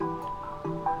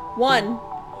1.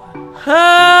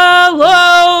 Hello!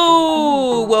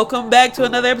 Welcome back to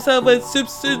another episode of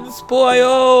SipsNSpoils.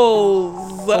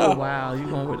 Oh wow, you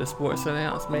going with the sports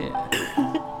announcement?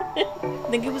 I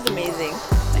think it was amazing.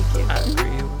 Thank you. I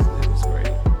agree, it was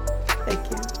great. Thank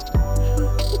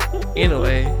you.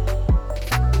 Anyway,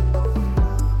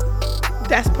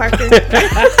 That's Parker.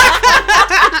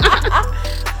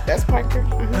 That's Parker.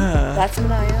 That's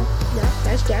Maya. Yeah,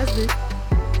 that's Jasmine.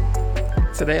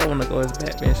 today I want to go as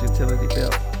Batman's utility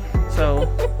belt. So,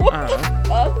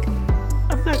 Fuck.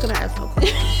 I'm not gonna ask no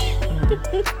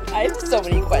questions. I have so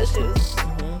many questions.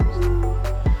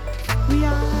 We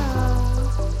are,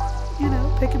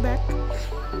 picking back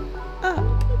up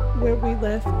where we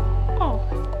left off.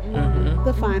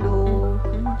 The final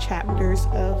chapters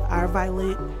of Our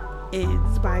Violent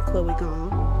Ends by Chloe Gong.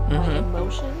 My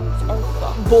emotions are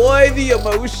fucked. Boy, the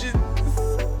emotions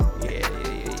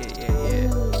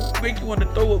yeah. make you want to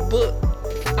throw a book.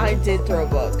 I did throw a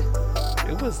book.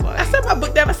 It was like, I set my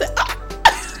book down. I said, ah.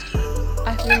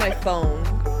 I threw my phone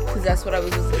because that's what I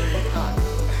was listening on.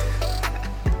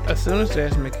 as soon as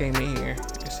Jasmine came in here,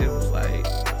 and she was like,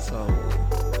 so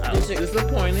I was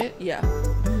disappointed. Yeah.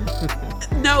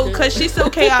 No, because she's so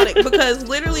chaotic. Because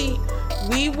literally,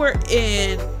 we were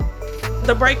in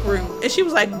the break room, and she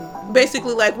was like,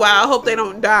 basically like, wow, I hope they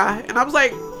don't die. And I was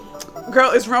like,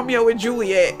 girl, it's Romeo and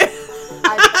Juliet.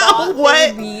 I thought What?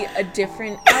 there would be a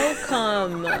different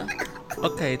outcome.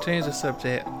 Okay, change the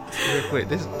subject real quick.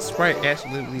 This Sprite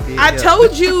absolutely did. I help.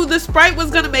 told you the Sprite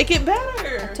was gonna make it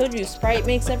better. I told you, Sprite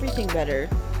makes everything better.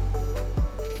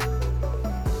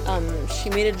 She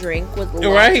made a drink with lots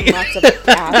Right. and lots of acid.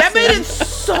 That made it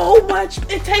so much.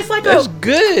 It tastes like That's a.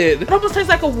 good. It almost tastes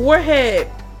like a warhead.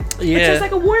 It Yeah, tastes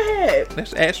like a warhead.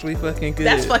 that's actually fucking good.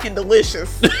 That's fucking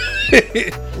delicious.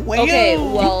 Okay,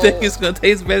 well, You think it's gonna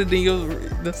taste better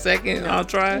than the second I'll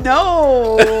try?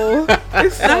 No,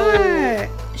 it's not.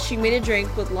 she made a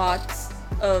drink with lots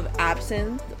of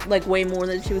absinthe, like way more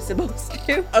than she was supposed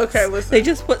to. Okay, listen. They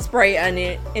just put Sprite on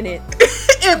it, and it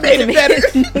It made it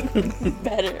better.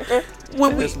 better.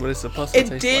 When we, That's what it's supposed to it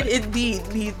taste did like.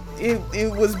 indeed.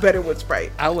 It was better with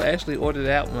Sprite. I would actually order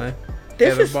that one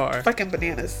This at a is bar. fucking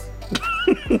bananas.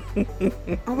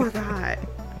 Oh my god.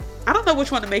 I don't know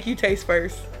which one to make you taste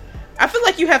first. I feel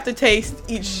like you have to taste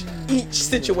each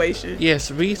situation. Yes,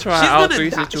 retry all three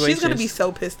situations. She's gonna be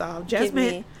so pissed off. Jasmine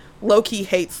me. low key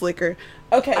hates liquor.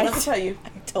 Okay, let me tell you. I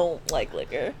don't like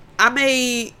liquor. I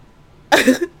made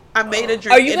I made a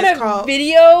drink. Are you and it's gonna called,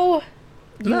 video?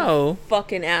 No,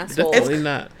 Fucking asshole. definitely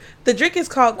not. the drink is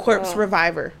called Corpse Oh.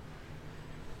 Reviver.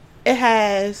 It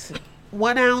has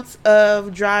 1 ounce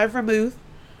of dry vermouth,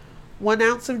 1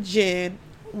 ounce of gin,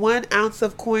 1 ounce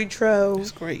of Cointreau, It's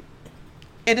great.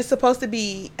 and it's supposed to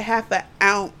be half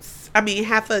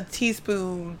a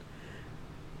teaspoon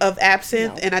of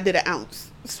absinthe, No. and I did 1 ounce.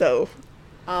 So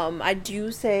I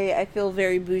do say I feel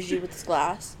very bougie with this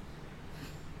glass.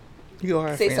 You are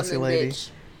a Say fancy something, lady. bitch.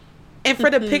 and for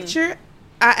the picture,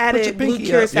 I Put your added blue pinky up,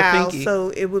 your curacao, pinky. so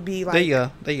it would be like There you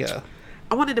go. There you go.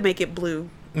 I wanted to make it blue.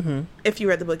 Mm-hmm. If you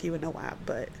read the book, you would know why.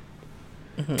 But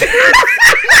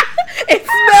It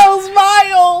smells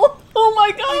vile. Oh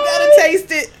my god. you gotta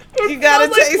taste it. You gotta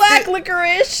smells like taste black it.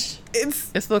 licorice.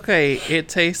 It's okay. It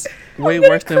tastes way gonna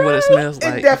worse than what it cry. smells It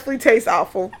like. definitely tastes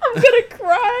awful. I'm gonna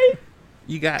cry.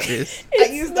 You got this. I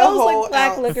It used the smells whole like black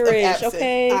ounce of licorice. absinthe.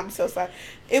 Okay. I'm so sorry.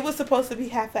 It was supposed to be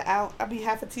half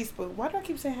a teaspoon. Why do I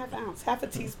keep saying half an ounce? Half a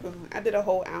teaspoon. I did a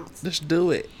whole ounce. Just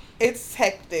do it. It's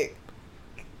hectic.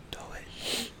 Do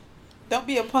it. Don't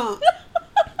be a punk.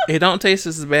 It don't taste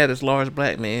as bad as Large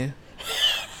Black Man.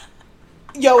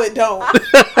 Yo, it don't.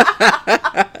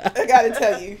 I gotta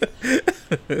tell you.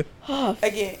 Oh,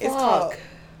 Again, it's fuck. called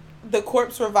the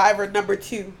Corpse Reviver number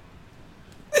 2.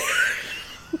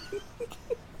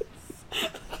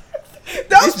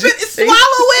 Don't spit it.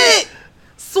 Swallow it.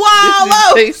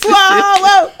 Swallow. Taste it.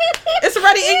 Swallow. It's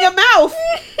already in your mouth.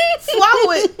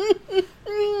 Swallow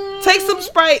it. Take some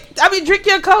Sprite. Drink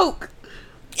your Coke.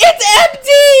 It's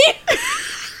empty.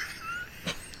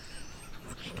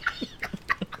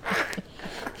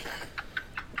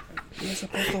 You're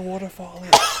supposed to waterfall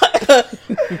it.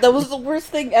 That was the worst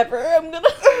thing ever.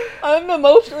 I'm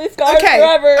emotionally scarred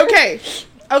forever.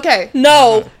 Okay.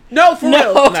 No. No, for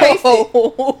real. Taste it.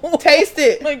 No. Taste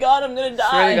it. Oh my god, I'm gonna die.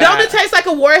 Swear to Don't it taste like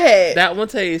a warhead? That one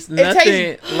tastes It nothing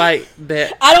tastes- like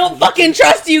that. I don't fucking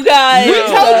trust you guys. We No.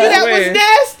 told you that Where? was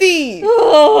nasty.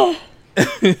 Ugh.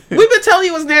 We've been telling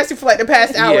you it was nasty for like the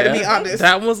past hour, to be Yeah, honest.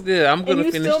 that one's good. I'm And gonna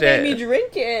you finish still that. made me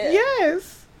drink it.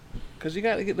 Yes. Cause you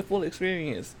got to get the full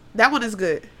experience. That one is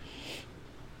good.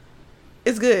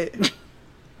 It's good.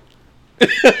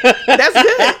 That's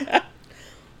good.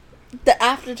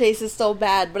 aftertaste is so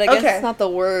bad, but I guess Okay. it's not the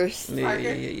worst.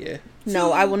 Yeah.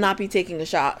 No, I will not be taking a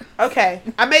shot. Okay,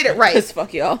 I made it right. Because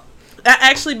fuck y'all. I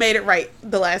actually made it right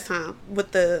the last time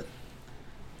with the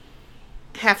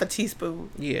half a teaspoon.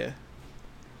 Yeah.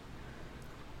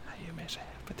 How you measure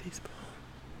half a teaspoon?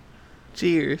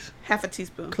 Cheers. Half a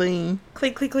teaspoon. Clean.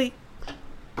 Clink, clink, clink.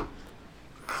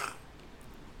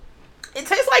 It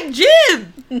tastes like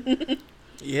gin.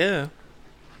 Yeah.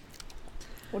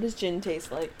 What does gin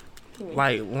taste like?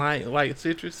 Like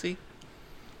citrusy.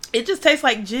 It just tastes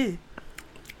like gin.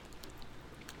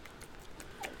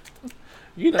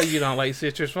 You know you don't like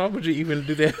citrus. Why would you even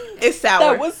do that? It's sour.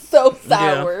 That was so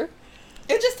sour.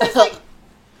 It just tastes like.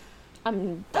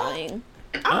 I'm dying.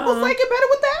 I almost like it better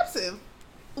with the absinthe.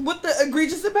 With the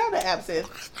egregious amount of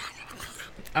absinthe.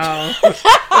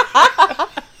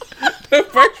 The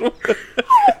first one. Oh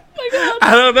my god.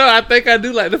 I don't know. I think I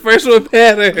do like the first one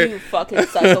better. You fucking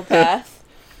psychopath.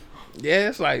 Yeah,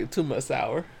 it's like too much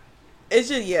sour. It's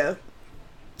just, yeah.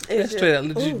 That's straight up.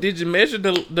 Did you measure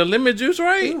the lemon juice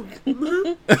right?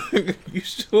 Mm-hmm. You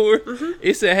sure? Mm-hmm.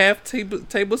 It's a half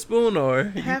tablespoon, or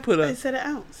Half you put instead of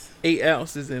ounce. 8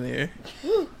 ounces in there.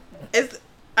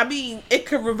 I mean, it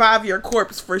could revive your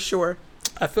corpse for sure.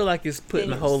 I feel like it's putting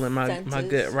a In hole in my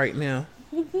senses. gut right now.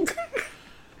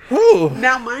 Whew.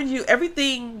 Now, mind you,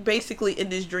 everything basically in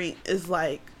this drink is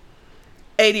like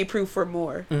 80 proof or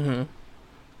more. Mm-hmm.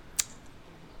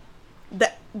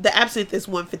 The absinthe is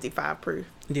 155 proof.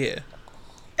 Yeah.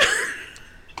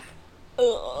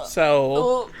 Ugh.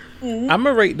 So Mhm. I'm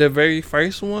gonna rate the very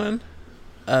first one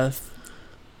a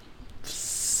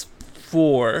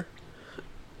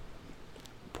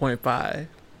 4.5.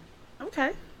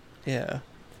 Okay. Yeah,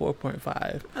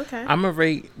 4.5. Okay. I'm gonna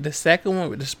rate the second one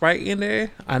with the Sprite in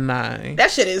there a 9.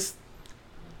 That shit is.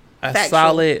 A factual.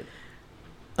 solid,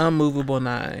 unmovable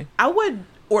 9. I would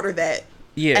order that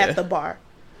Yeah. at the bar.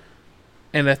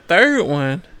 And the third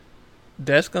one,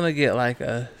 that's gonna get like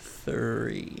a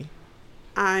 3.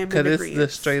 I'm in Because it's agreement. the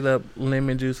straight up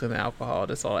lemon juice and alcohol.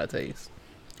 That's all I taste.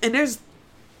 And there's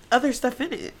other stuff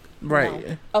in it. Right.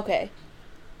 No. Okay.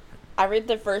 I rate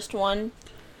the first one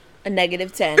a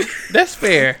 -10. That's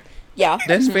fair. Yeah.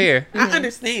 That's fair. I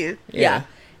understand. Yeah.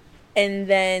 And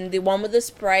then the one with the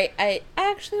Sprite, I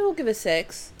actually will give a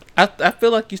 6. I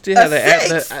feel like you still A had to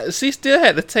add six? she still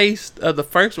had the taste of the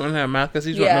first one in her mouth because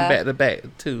he's running Yeah. them back to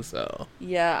back too. So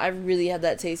Yeah, I really had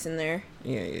that taste in there.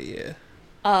 yeah.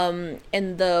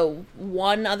 And the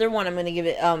one other one, I'm gonna give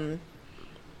it a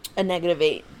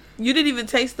 -8. You didn't even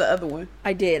taste the other one.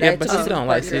 I did. Yeah, I but took she some don't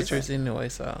like partners. citrus anyway.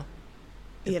 So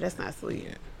Yeah, that's not sweet.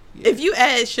 yeah. If you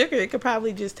add sugar, it could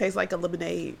probably just taste like a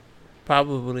lemonade.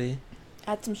 Probably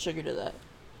Add some sugar to that.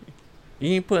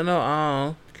 you ain't put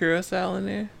no curacao in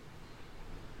there.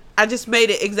 I just made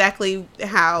it exactly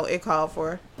how it called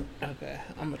for. Okay,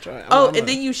 I'm gonna try it. And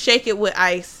then you shake it with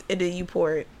ice, and then you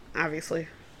pour it. Obviously,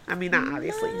 I mean not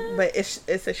obviously, but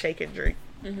it's a shake and drink.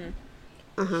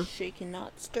 Shaken,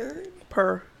 not stirred.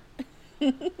 Per.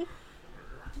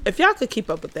 If y'all could keep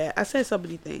up with that, I said so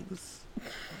many things.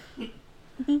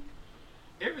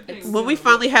 When we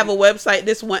finally have a website,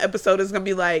 this one episode is gonna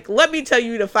be like, let me tell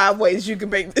you the 5 ways you can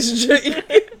make this drink.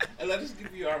 and let us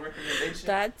give you our recommendation.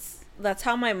 That's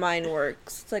how my mind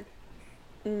works. It's like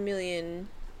a million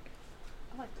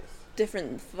I like this.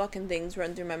 different fucking things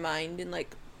run through my mind in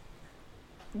like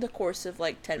the course of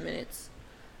like 10 minutes.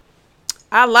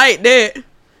 I like that.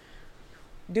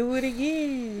 Do it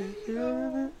again.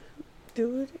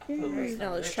 Do it again.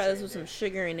 Now let's try this with some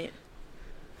sugar in it.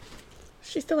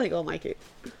 She still ain't gonna like it.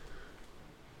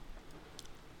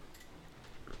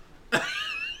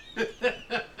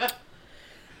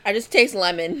 I just taste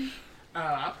lemon.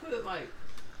 I put like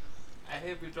a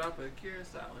heavy drop of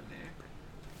curacao in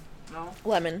there. No,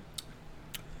 Lemon.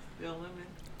 still lemon.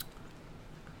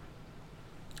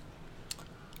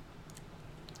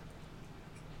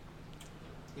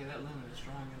 Yeah, that lemon is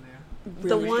strong in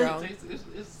there. Really one- strong.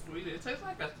 It's sweet. It tastes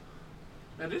like a.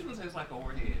 Now this one tastes like a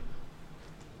warhead.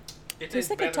 It Tastes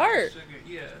like a better with tart. Sugar.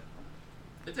 Yeah,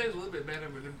 it tastes a little bit better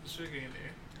with the sugar in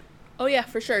there. Oh yeah,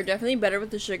 for sure. Definitely better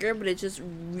with the sugar, but it's just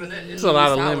really It's a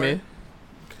lot of sour. lemon.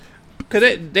 Cause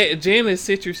that gin is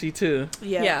citrusy too.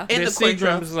 Yeah. And the the quick Seagrams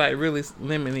draw. is like really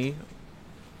lemony.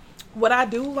 What I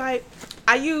do like,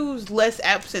 I use less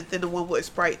absinthe than the one with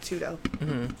Sprite too, though.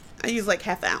 Mm-hmm. I use like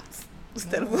half ounce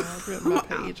instead I of ripped my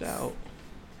page out.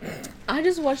 I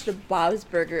just watched a Bob's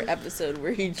Burger episode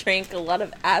where he drank a lot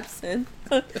of absinthe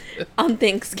on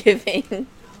Thanksgiving.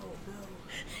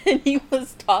 And he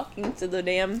was talking to the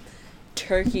damn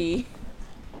turkey.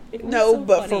 It was No, so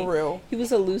but funny. for real. He was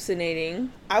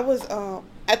hallucinating. I was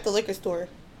at the liquor store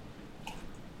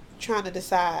trying to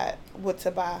decide what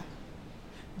to buy.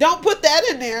 Don't put that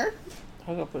in there.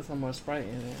 I'm gonna put some more Sprite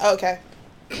in it. Okay.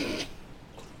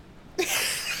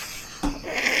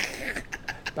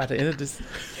 By the end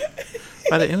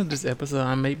of this episode,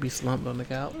 I may be slumped on the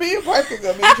couch. Me and Parker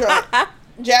gonna be drunk.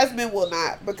 Jasmine will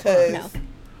not because No.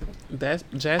 That's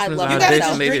Jasmine's love our myself.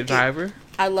 designated driver.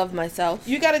 I love myself.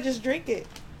 you gotta just drink it.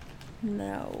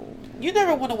 No. You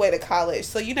never went away to college,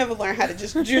 so you never learn how to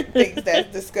just drink things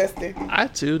that's disgusting. I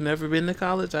too never been to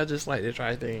college. I just like to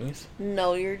try things.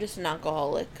 No, you're just an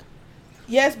alcoholic.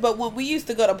 Yes, but when we used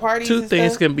to go to parties, Two and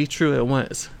things stuff, can be true at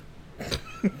once.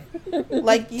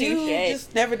 like you Touche.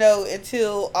 just never know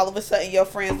until all of a sudden your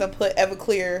friends done put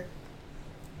Everclear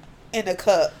in a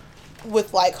cup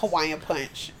with like Hawaiian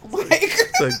Punch. Like,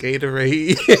 So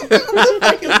Gatorade, what the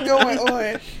fuck is going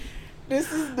on? This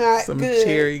is not some good.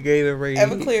 cherry Gatorade.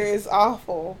 Everclear is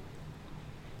awful.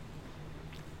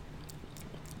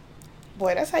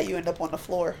 Boy, that's how you end up on the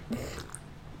floor.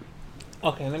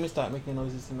 Okay, let me start making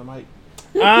noises in the mic.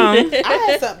 I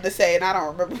had something to say and I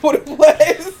don't remember what it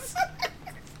was.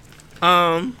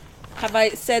 Have I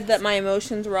said that my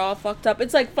emotions were all fucked up?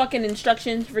 It's like fucking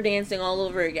instructions for dancing all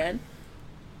over again.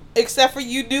 Except for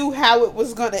you knew how it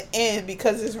was gonna end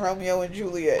because it's Romeo and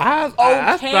Juliet. I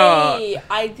Okay, thought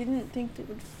I didn't think they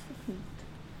would.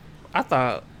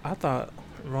 I thought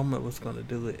Roman was gonna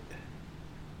do it,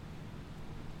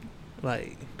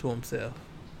 like to himself.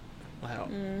 Wow.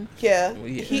 Yeah.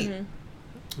 Yeah.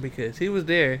 Because he was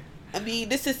there, I mean,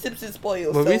 this is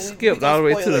SipsNSpoils. but so we skipped all the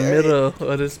way to the middle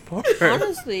of this part.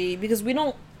 Honestly, because we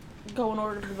don't go in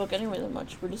order of the book anyway that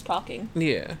much. We're just talking.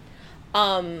 Yeah.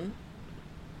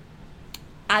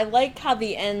 I like how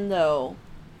the end though.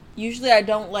 Usually I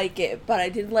don't like it, but I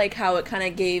did like how it kind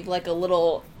of gave like a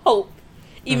little hope,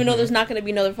 even though there's not going to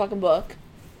be another fucking book.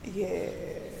 Yeah.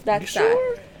 That's You sad.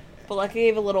 sure? But like it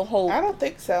gave a little hope. I don't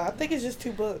think so. I think it's just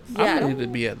 2 books. Yeah, I I don't- need to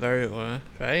be a third one.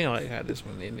 I ain't like how this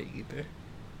one ended either.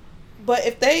 But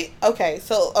if they okay,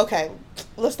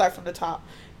 let's start from the top.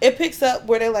 It picks up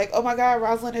where they're like, "Oh my God,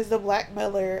 Rosalind is the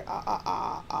blackmailer."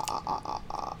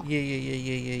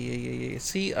 Yeah.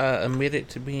 She admitted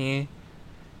to being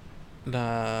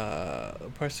the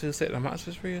person who set the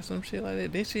monsters free or some shit like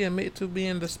that. Did she admit to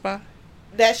being the spy?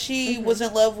 That she was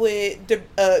in love with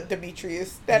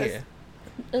Demetrius. That is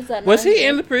Is that Was not he him?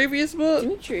 in the previous book?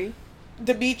 Dimitri?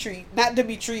 Dimitri, not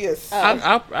Demetrius. Oh.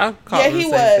 I called Yeah, him he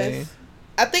the same was. thing.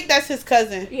 I think that's his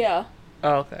cousin. Yeah.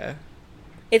 Oh, okay.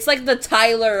 It's like the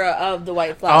Tyler of the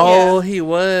White Flower. Oh, Yeah. he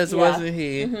was, Yeah. wasn't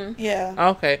he? Mm-hmm. Yeah.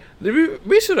 Okay.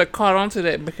 We should have caught on to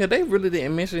that because they really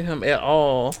didn't mention him at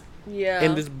all Yeah.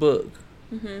 in this book.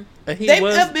 Mm-hmm. And he They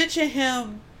was, mentioned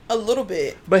him a little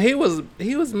bit. but he was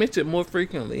mentioned more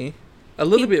frequently. A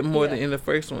little bit more yeah. than in the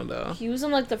first one, though. He was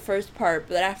in like the first part,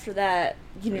 but after that,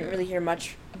 you didn't really hear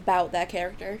much about that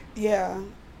character. Yeah.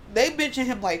 They mentioned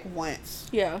him like once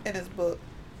Yeah. in his book.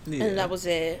 Yeah. And that was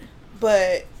it.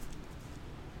 But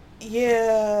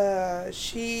yeah,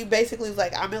 she basically was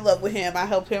like, I'm in love with him. I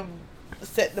helped him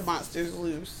set the monsters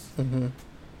loose. Mm-hmm.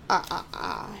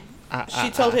 She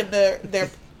told him their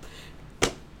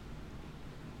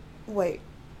wait.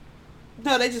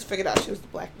 No, they just figured out she was the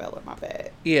blackmailer. My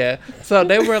bad. Yeah. So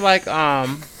they were like,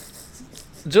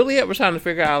 Juliet was trying to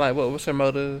figure out like what was her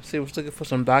motive. She was looking for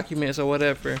some documents or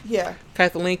whatever. Yeah.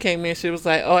 Kathleen came in. She was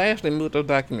like, "Oh, I actually moved those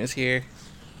documents here."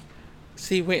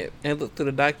 She went and looked through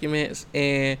the documents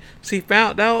and she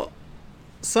found out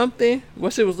something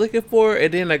what she was looking for.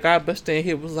 And then the guy busted in.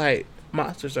 He was like,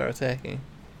 "Monsters are attacking."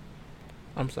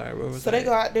 I'm sorry. What was So that? they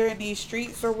go out there in these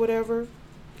streets or whatever.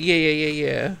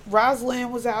 Yeah.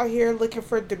 Rosalind was out here looking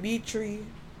for Dimitri.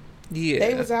 Yeah.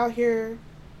 They was out here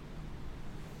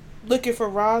looking for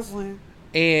Rosalind.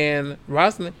 And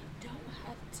Rosalind, Don't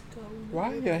have to go.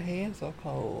 why are your hands so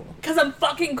cold? Because I'm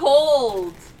fucking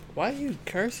cold. Why are you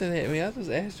cursing at me? I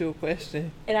just asked you a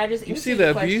question. And I just You see answered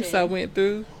the question. abuse I went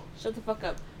through? Shut the fuck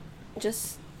up.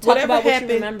 Just talk Whatever about what happened,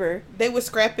 you remember. they were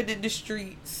scrapping in the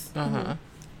streets. Uh-huh.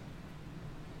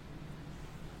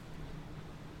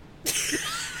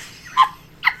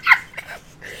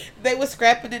 They were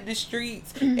scrapping in the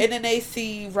streets, and then they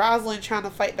see Rosalind trying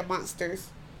to fight the monsters.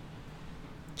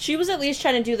 She was at least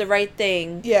trying to do the right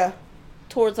thing Yeah,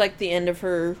 towards like the end of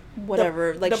her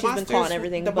whatever. like the she's been caught and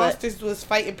everything. The but monsters was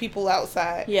fighting people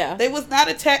outside. Yeah. They was not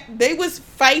They was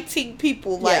fighting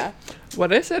people. Like yeah. Well,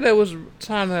 they said they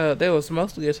was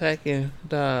mostly attacking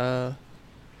the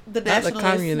the not the nationalists.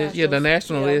 communists, the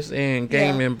nationalists and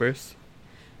gang Yeah. members.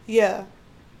 Yeah,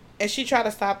 and she tried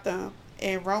to stop them,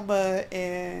 and Roma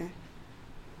and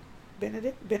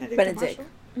Benedict Benedict. Marshall?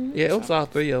 Yeah, it was all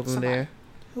three of them Somebody. there.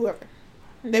 Whoever.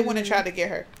 They went and tried to get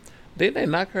her. Didn't they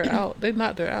knock her out? They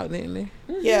knocked her out, didn't they?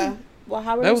 Yeah. Well,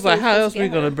 how That was like, how else we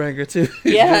gonna bring her to?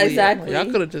 Yeah, Juliet? exactly. Y'all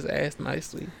could have just asked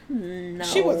nicely. No,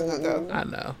 She wasn't gonna go. I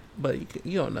know, but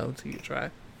you don't know until you try.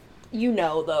 You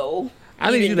know, though.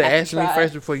 I need you to ask me try.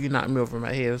 first before you knock me over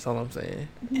my head. That's all I'm saying.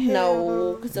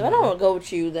 No, because if I don't go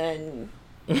with you, then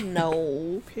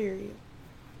no. Period.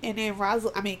 And then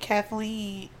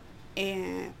Kathleen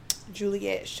and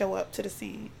Juliet show up to the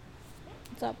scene.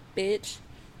 What's up, bitch?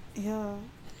 Yeah.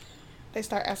 They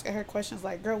start asking her questions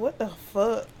like, girl, what the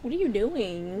fuck? What are you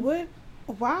doing? What?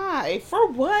 Why? For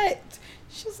what?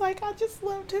 She's like, I just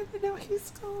loved him and now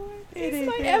he's gone. He's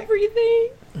like everything.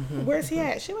 Where's he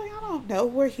at? She's like, I don't know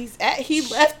where he's at. He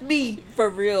left me. For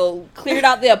real. Cleared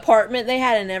out the apartment they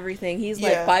had and everything. He's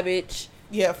like, bye, bitch.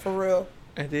 Yeah, for real.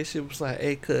 And then she was like,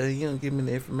 hey, cuz, you don't give me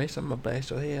the information, I'm gonna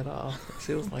blast your head off.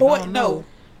 She was like, boy, oh, no.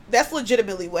 That's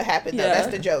legitimately what happened, though. That's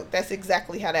the joke. That's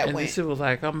exactly how that and went. Then she was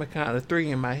like, I'm gonna count to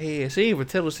 3 in my head. She didn't even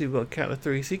tell us she was gonna count to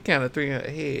 3. She counted 3 in her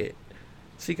head.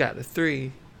 She got the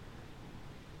 3.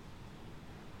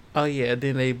 Oh, yeah,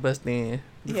 then they bust in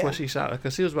before she shot her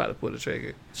because she was about to pull the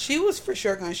trigger. She was for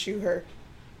sure gonna shoot her.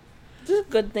 It's a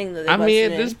good thing that they I mean,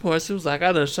 at in. this point, she was like,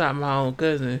 I done shot my own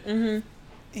cousin. Mm-hmm.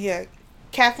 Yeah.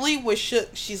 Kathleen was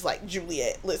shook. She's like,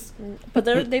 Juliet, listen. But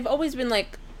they've always been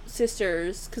like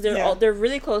sisters because they're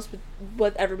really close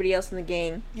with everybody else in the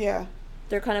gang. Yeah.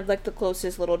 They're kind of like the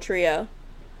closest little trio.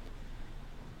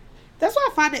 That's why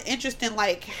I find it interesting,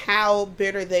 like, how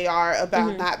bitter they are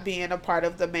about not being a part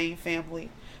of the main family.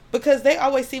 Because they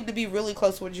always seem to be really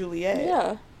close with Juliet.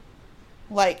 Yeah.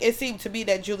 Like, it seemed to me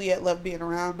that Juliet loved being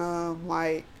around them.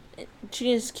 Like, she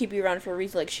didn't just keep you around for a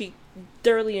reason. Like, she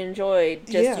thoroughly enjoyed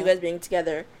just you guys being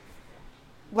together.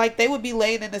 Like, they would be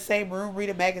laying in the same room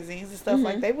reading magazines and stuff.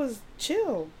 Like, they was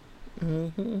chill.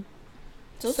 Mm-hmm.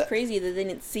 So it's crazy that they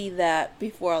didn't see that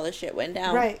before all this shit went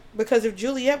down. Right. Because if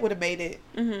Juliet would have made it,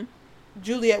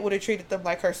 Juliet would have treated them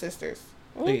like her sisters.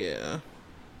 Yeah.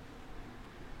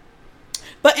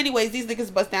 But anyways, these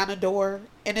niggas bust down the door,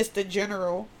 and it's the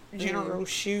General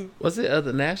Shu. Was it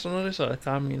the nationalists or the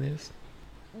communists?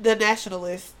 The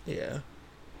nationalist. Yeah.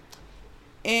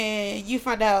 And you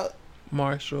find out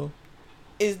Marshall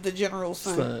is the General's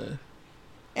son.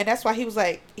 And that's why he was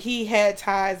like, he had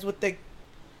ties with the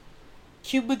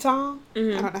Cubaton.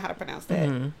 I don't know how to pronounce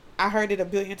that. I heard it a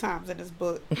billion times in this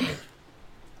book.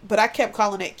 But I kept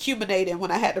calling it Cubanating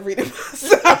when I had to read it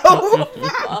myself.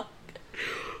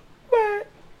 But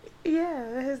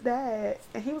yeah, his dad.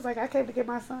 And he was like, I came to get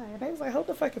my son. And they was like, hold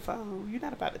the fucking phone. You're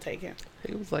not about to take him.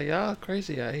 He was like, y'all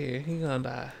crazy out here. He gonna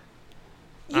die.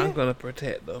 Yeah. I'm gonna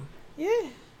protect them. Yeah.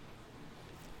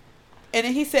 And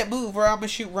then he said, move or I'm gonna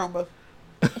shoot Roma.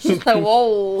 She's like,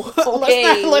 whoa.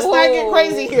 Okay, let's not get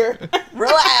crazy here.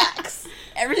 Relax.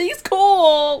 Everything's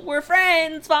cool. We're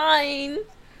friends. Fine.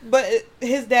 But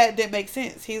his dad didn't make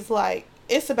sense. He's like,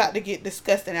 it's about to get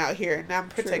disgusting out here, and I'm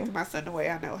protecting my son the way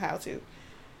I know how to.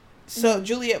 So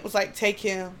Juliet was like, take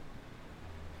him.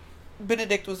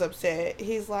 Benedict was upset.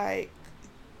 He's like,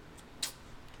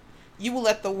 you will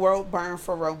let the world burn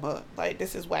for Roma. Like,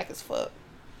 this is whack as fuck.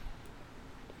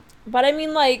 But I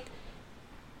mean, like,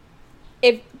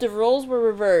 if the roles were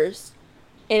reversed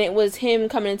and it was him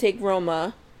coming to take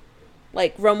Roma,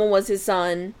 like Roma was his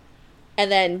son,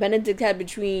 and then Benedict had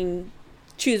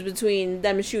choose between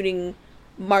them shooting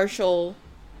Marshall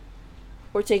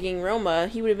or taking Roma,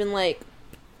 he would have been like,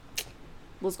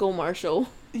 let's go, Marshall.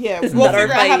 Yeah, we'll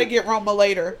figure out how to get Roma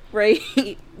later. Right?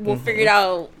 We'll figure it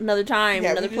out another time,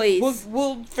 another place.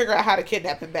 We'll figure out how to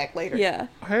kidnap him back later. Yeah.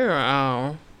 Her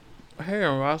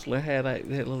and Rosalind had like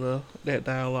that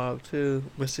dialogue too,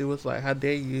 but she was like, "How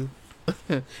dare you?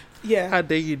 Yeah. How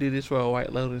dare you do this for a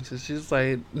white lotus?" And she was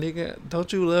like, "Nigga,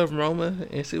 don't you love Roma?"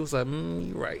 And she was like,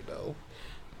 "You right though."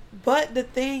 But the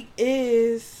thing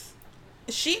is,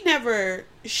 she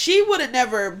would have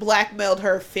never blackmailed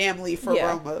her family for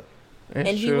Roma. That's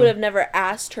and true. he would have never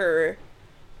asked her.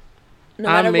 No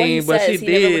matter what he says, he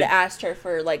never would have asked her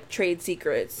for like trade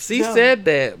secrets. She said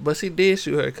that, but she did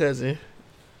shoot her cousin.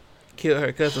 Kill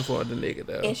her cousin for the nigga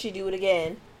though. And she do it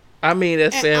again. I mean,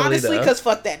 that's and family honestly, though. because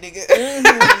fuck that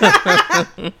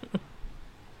nigga.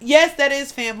 Yes, that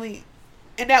is family,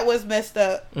 and that was messed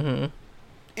up. In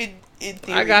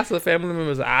theory. I got some family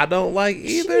members I don't like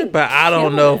either, but I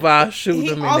don't know if I'll shoot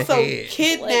them in the head. He also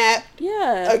kidnapped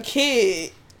a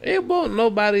kid. It wasn't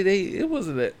nobody. It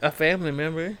wasn't a family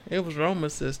member. It was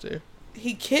Roma's sister.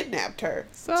 He kidnapped her.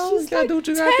 So you gotta do what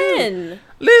you gotta 10. do.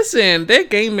 Listen, they're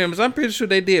gang members. I'm pretty sure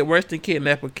they did worse than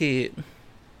kidnap a kid.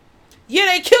 Yeah,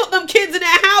 they killed them kids in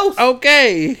that house.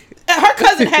 Okay. Her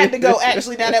cousin had to go,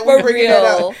 actually, now that we're bringing that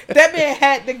up. That man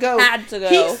had to go. Had to go.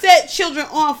 He set children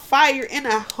on fire in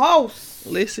a house.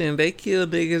 Listen, they kill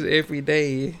niggas every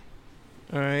day.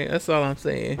 Alright, that's all I'm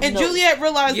saying. And No. Juliet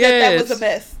realized that was a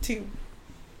mess, too.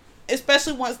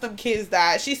 Especially once them kids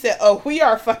died. She said, oh, we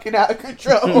are fucking out of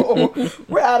control.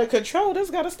 We're out of control. This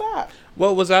gotta stop.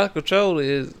 What was out of control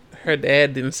is her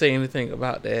dad didn't say anything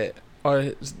about that.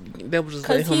 Or that was just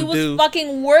let Because him he was do.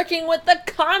 fucking working with the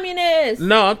communists.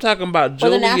 No, I'm talking about Or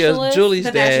the nationalists? Julie's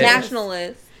The dad.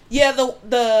 Nationalists. Yeah,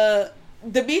 the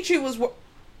Dimitri was...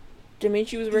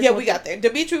 Dimitri was working Yeah, with we got there.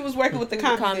 Dimitri was working with the the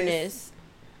communists.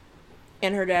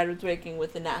 And her dad was working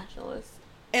with the nationalists.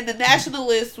 And the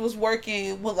nationalist was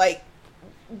working with, like,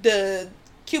 the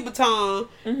Cubaton.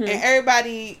 Mm-hmm. And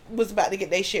everybody was about to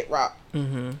get their shit rocked.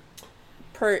 Mm-hmm.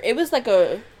 It was like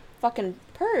a fucking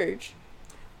purge.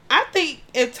 I think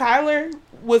if Tyler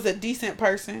was a decent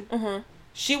person, Mm-hmm.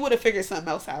 she would have figured something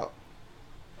else out.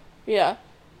 Yeah.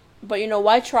 But, you know,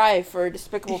 why try for a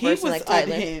despicable He person was like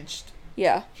Tyler? unhinged.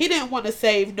 Yeah. He didn't want to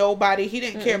save nobody. He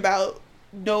didn't care about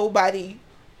nobody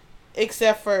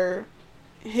except for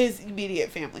his immediate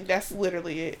family. That's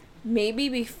literally it. Maybe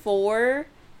before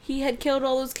he had killed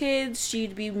all those kids,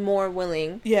 she'd be more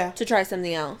willing Yeah. to try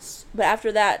something else. But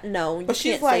after that, no, you But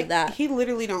she's can't like, say that. he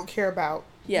literally don't care about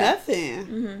Yeah. nothing.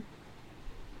 Mm-hmm.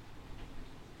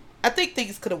 I think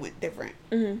things could have went different.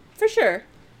 Mm-hmm. For sure.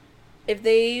 If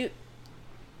they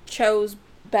chose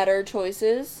better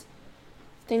choices,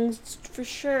 things for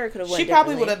sure could have went She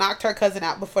probably differently. would have knocked her cousin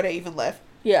out before they even left.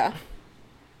 Yeah.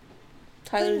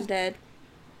 Tyler's dead.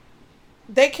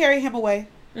 They carry him away.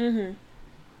 Mm-hmm.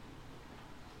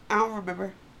 I don't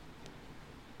remember.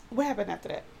 What happened after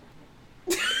that?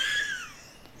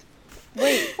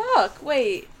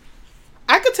 Wait.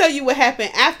 I could tell you what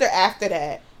happened after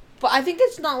that. But I think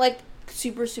it's not, like,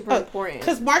 super important.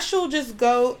 Because Marshall just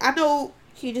go... I know...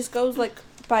 He just goes, like,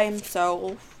 by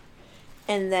himself.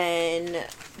 And then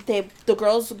the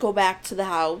girls go back to the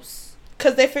house.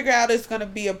 Because they figure out it's going to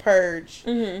be a purge.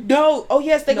 Mm-hmm. No. Oh,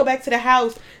 yes, they go back to the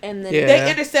house. And then... Yeah. They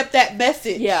intercept that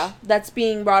message. Yeah, that's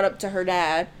being brought up to her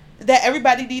dad. That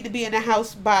everybody need to be in the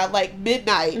house by, like,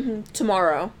 midnight. Mm-hmm.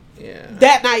 Tomorrow. Yeah.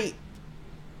 That night.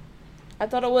 I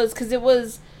thought it was... Because it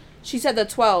was... She said the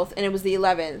 12th, and it was the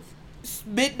 11th.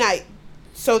 Midnight.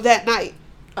 So that night.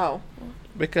 Oh.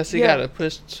 Because he Yeah. got to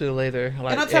push to later.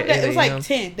 Like, And on top of that, at it was 8 a.m. like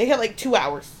 10. They had like 2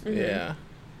 hours. Mm-hmm. Yeah.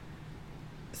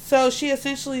 So she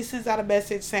essentially sends out a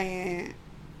message saying...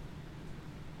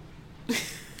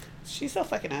 She's so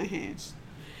fucking unhinged.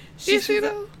 Is she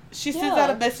though? She sends Yeah. out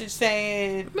a message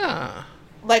saying... Nah.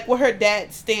 Like with her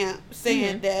dad's stamp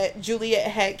saying Mm-hmm. that Juliet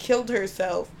had killed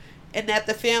herself. And that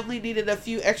the family needed a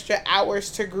few extra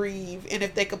hours to grieve. And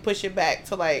if they could push it back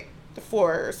to like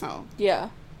 4 or so. Yeah.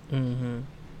 Mm-hmm.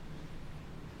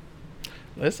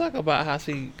 Let's talk about how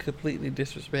she completely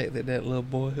disrespected that little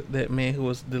boy, that man who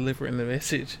was delivering the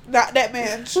message. Not that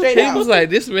man. Straight He out. was like,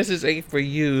 "This message ain't for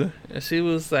you," and she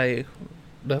was like,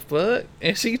 "The fuck?"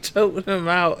 And she choked him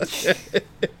out.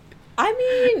 I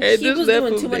mean, And he just was left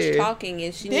doing him too there. much talking,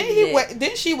 and she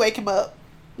Didn't she wake him up?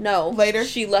 No. Later?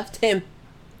 She left him.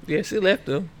 Yeah, she left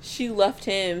him. She left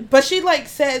him. But she like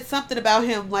said something about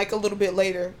him like a little bit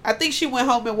later. I think she went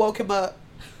home and woke him up.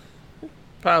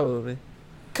 Probably.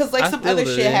 Cause like I some still other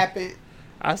did. shit happened.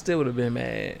 I still would have been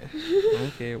mad. I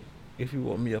don't care if you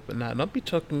woke me up or not. Don't be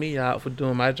choking me out for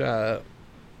doing my job.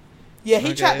 Yeah, he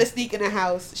Okay. tried to sneak in the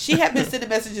house. She had been sending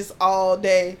messages all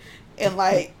day, and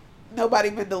like nobody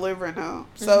been delivering them.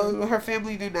 So her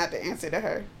family knew not to answer to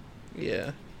her.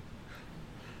 Yeah.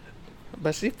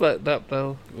 But she fucked up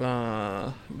though,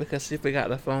 because she forgot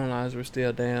the phone lines were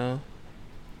still down.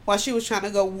 While she was trying to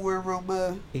go warn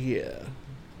Roma, Yeah.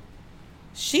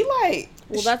 she like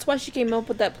Well, that's why she came up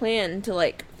with that plan to,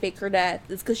 like, fake her death.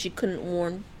 It's because she couldn't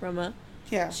warn Roma.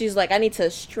 yeah. She's like, I need to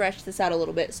stretch this out a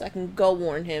little bit so I can go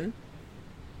warn him.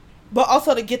 But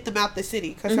also to get them out the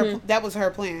city, because Mhm. that was her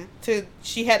plan.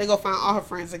 She had to go find all her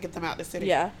friends and get them out the city.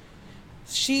 Yeah.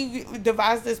 She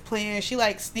devised this plan. She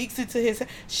like sneaks into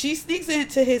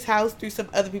his house through some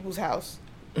other people's house.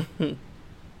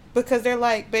 Because they're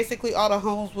like basically all the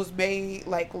homes was made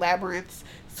like labyrinths.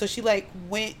 So she like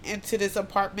went into this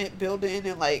apartment building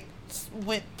and like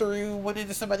went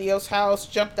into somebody else's house,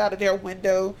 jumped out of their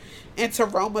window into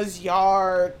Roma's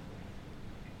yard.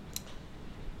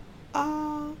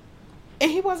 And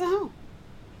he wasn't home.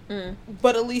 Mm.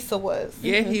 But Elisa was.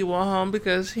 Yeah, he went home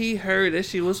because he heard that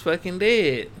she was fucking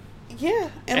dead. Yeah.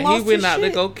 And lost he went his out to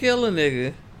shit go kill a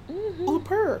nigga. Mm-hmm. on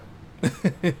her.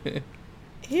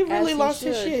 He really he lost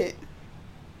his should. shit.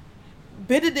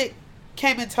 Benedict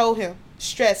came and told him.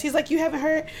 stressed. He's like, you haven't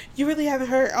heard? You really haven't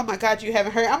heard? Oh my God, you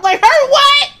haven't heard? I'm like, heard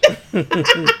what?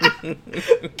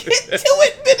 Get to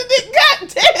it,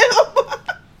 Benedict, goddamn.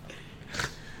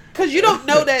 Because you don't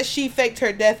know that she faked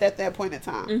her death at that point in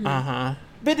time. Mm-hmm. Uh-huh.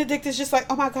 Benedict is just like,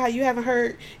 oh my God, you haven't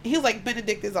heard? And he's like,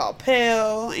 Benedict is all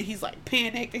pale, and he's like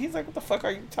panicked, and he's like, what the fuck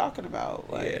are you talking about?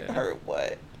 Like, Yeah. heard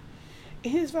what?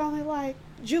 And he's finally like,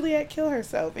 Juliet killed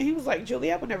herself. And he was like,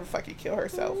 Juliet would never fucking kill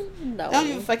herself. No. That don't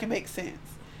even fucking make sense.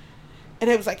 And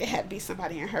it was like, it had to be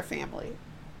somebody in her family.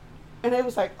 And it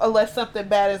was like, unless something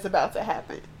bad is about to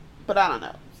happen. But I don't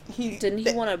know. Didn't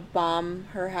he want to bomb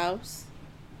her house?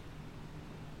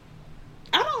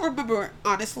 I don't remember,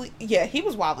 honestly. Yeah, he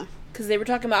was wilding. Because they were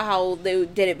talking about how they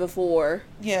did it before.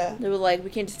 Yeah. They were like, we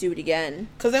can't just do it again.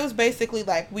 Because it was basically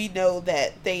like, we know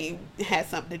that they had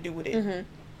something to do with it. Mm-hmm.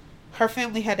 Her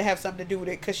family had to have something to do with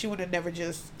it because she would have never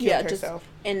just killed herself.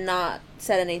 And not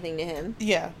said anything to him.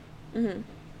 Yeah. Mm-hmm.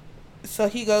 So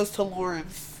he goes to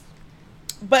Lawrence.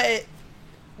 But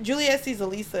Juliet sees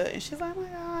Elisa and she's like, oh my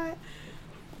God,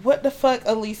 what the fuck,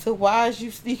 Elisa? Why is you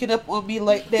sneaking up on me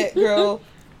like that, girl?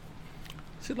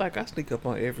 She's like, I sneak up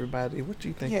on everybody. What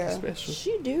you think is special?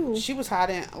 She do. She was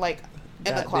hiding like in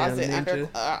the Goddamn closet ninja. under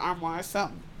armoire or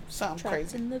something Trapped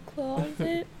crazy. in the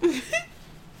closet.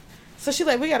 So she's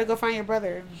like, we gotta go find your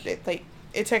brother.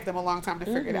 It took them a long time to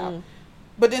figure it out. Mhm.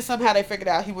 But then somehow they figured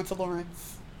out he went to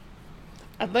Lawrence.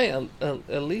 I think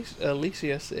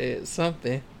Alicia said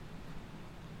something.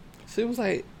 She was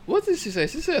like, what did she say?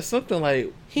 She said something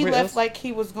like... He where left else? like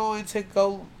he was going to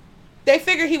go... They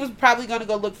figured he was probably going to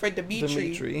go look for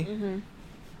Dimitri. Mm-hmm.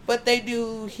 But they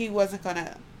knew he wasn't going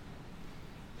to...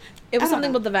 It was I don't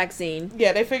something know. with the vaccine.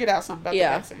 Yeah, they figured out something about the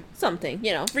vaccine. Something.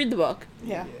 You know, read the book.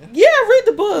 Yeah. Yeah. Yeah, read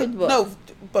the book. Read the book. No,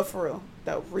 but for real.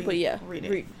 No, read, But yeah, read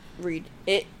it. read.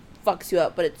 It fucks you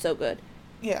up, but it's so good.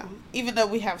 Yeah. Even though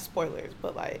we have spoilers,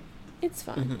 but like... It's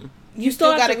fine. Mhm. You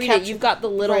still have gotta to read capture it. You've got the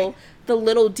right.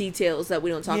 little details that we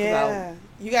don't talk about. Yeah.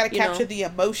 You got to You capture know? the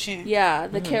emotion. Yeah,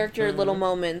 the Mhm, character little mhm.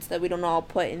 moments that we don't all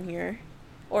put in here.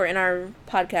 Or in our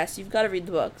podcast. You've got to read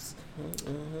the books.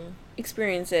 Mhm.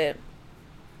 Experience it.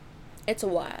 It's a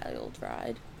wild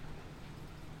ride.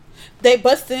 They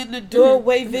busted in the door, Mhm.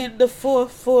 waving the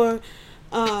 4-4.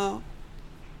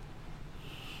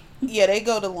 Yeah, they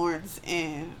go to Lawrence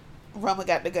and Roma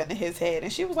got the gun to his head,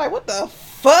 and she was like, "What the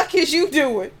fuck is you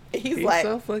doing?" And he's like,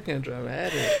 so fucking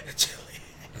dramatic.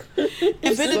 and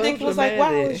Benedict so was like, "Wow,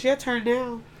 dramatic. it's your turn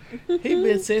now." He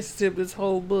been sensitive this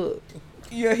whole book.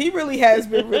 Yeah, he really has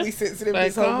been really sensitive Like,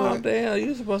 this whole calm book. down.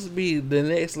 You supposed to be the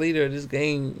next leader of this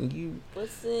game. And you,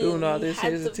 Listen, Doing all he this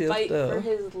had to sensitive fight stuff. for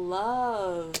his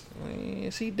love.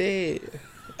 man, she dead.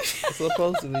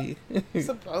 Supposedly. He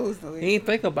Supposedly, ain't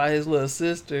think about his little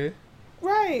sister. You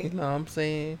right? know what I'm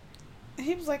saying?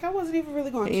 He was like, "I wasn't even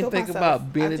really going to He kill ain't think myself.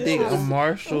 about Benedict I or just, I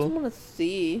Marshall. just want to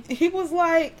see. he was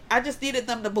like, I just needed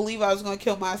them to believe I was going to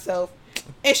kill myself."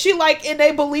 And she like, and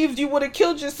they believed you would have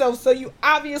killed yourself, so you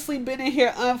obviously been in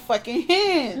here unfucking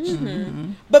hinged.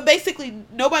 Mm-hmm. But basically,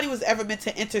 nobody was ever meant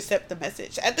to intercept the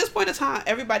message. At this point in time,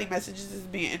 everybody messages is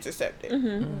being intercepted.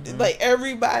 Mm-hmm. Like,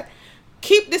 everybody,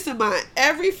 keep this in mind.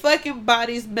 Every fucking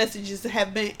body's messages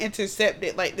have been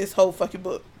intercepted, like, this whole fucking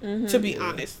book, Mm-hmm. to be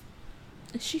honest.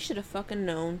 She should have fucking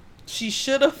known. She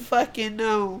should have fucking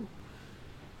known.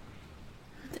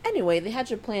 Anyway, they had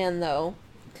your plan though,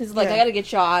 because like Yeah. I gotta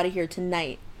get y'all out of here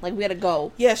tonight. Like we gotta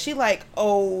go. Yeah, she like,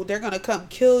 oh, they're gonna come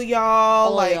kill y'all.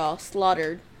 All like, y'all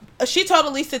slaughtered. She told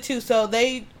Elisa too, so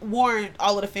they warned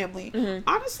all of the family. Mhm.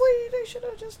 Honestly, they should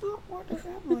have just not warned the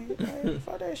family. Like,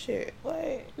 fuck that shit.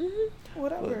 Like, Mm-hmm.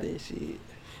 whatever. Fuck that shit.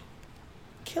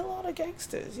 Kill all the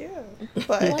gangsters, yeah. Why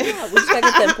But not? We just gotta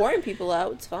get the important people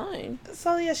out. It's fine.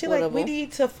 so yeah, she like, we Whatever.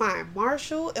 need to find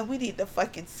Marshall and we need to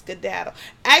fucking skedaddle.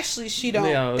 Actually, she don't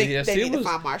Yeah, think yeah, they she need to was-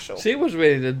 find Marshall. She was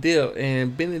ready to dip,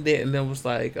 and Benedict and them was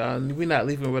like, we're not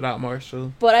leaving without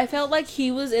Marshall. But I felt like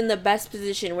he was in the best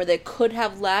position where they could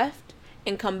have left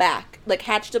and come back, like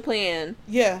hatched a plan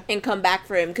Yeah, and come back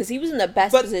for him because he was in the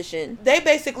best But- position. they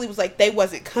basically was like they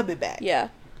wasn't coming back. Yeah,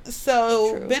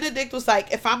 So True. Benedict was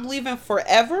like, if I'm leaving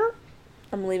forever,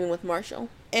 I'm leaving with Marshall.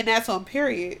 and that's on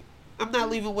period, I'm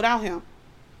not leaving without him.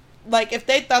 Like, if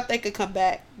they thought they could come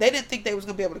back, they didn't think they was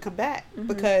going to be able to come back Mhm.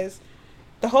 because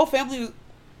the whole family,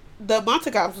 the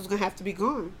Montagues was going to have to be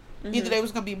gone. Either Mhm. they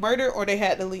was going to be murdered or they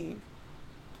had to leave.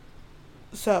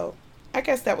 So, I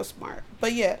guess that was smart.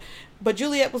 But yeah, but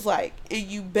Juliet was like, and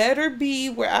you better be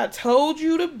where I told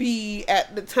you to be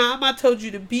at the time I told you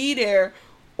to be there,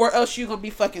 or else you're going to be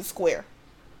fucking square.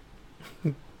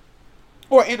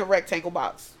 Or in a rectangle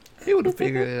box. He would have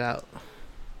figured it out.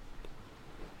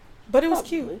 But it was Probably.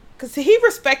 cute. Because he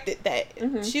respected that.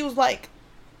 Mhm. She was like,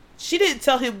 She didn't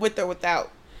tell him with or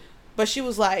without, but she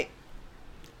was like,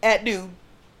 at noon,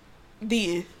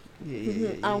 then. Yeah,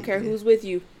 I don't care who's with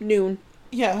you. Noon.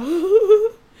 Yeah.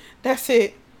 That's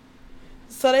it.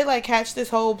 So they like hatched this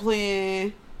whole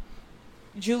plan.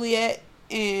 Juliet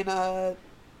and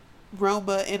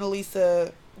Roma and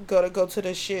Elisa go to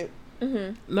the ship.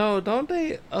 No, don't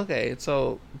they? Okay,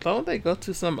 so don't they go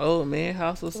to some old man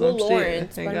house or some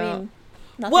Lawrence, shit? but Hang I out? mean,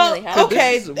 nothing Well, really happened.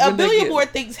 okay, This is a when they billion get- more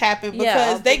things happen because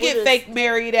Yeah, they but we'll get just- fake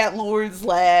married at Lauren's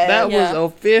lab. That Yeah.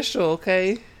 was official,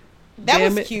 okay? That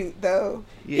Damn was it. cute though.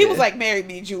 He Yeah. was like, "Marry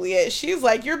me, Juliet." She's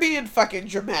like, "You're being fucking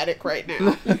dramatic right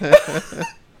now.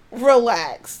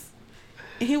 Relax."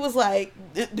 He was like,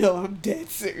 "No, I'm dead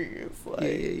serious." Like,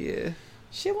 yeah.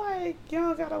 she like,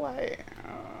 y'all gotta like,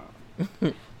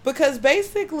 because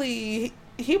basically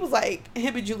he was like,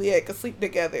 him and Juliet could sleep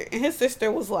together, and his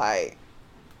sister was like,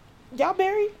 "Y'all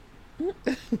married?"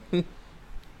 And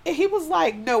he was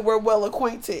like, "No, we're well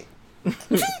acquainted."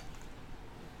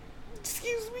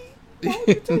 Excuse me. Why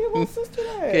would you tell your little sister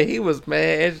that? Yeah, he was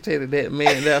mad, agitated. That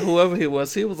man, that whoever he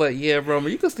was like, "Yeah, Roma,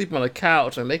 you can sleep on the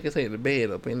couch and they can take the bed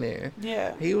up in there."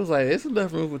 Yeah. He was like, "It's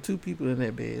enough room for 2 people in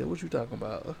that bed. What you talking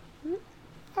about?"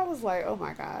 I was like, oh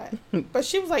my God. But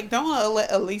she was like, don't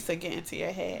let Elisa get into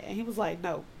your head. And he was like,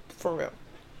 no, for real.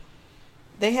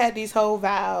 They had these whole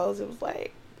vows. It was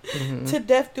like, to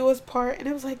death do us part. And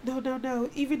it was like, no.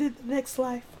 Even in the next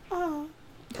life. Oh.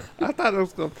 I thought it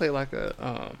was gonna play like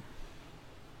a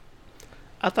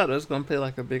I thought it was gonna play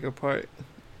like a bigger part.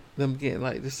 Them getting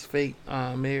like this fake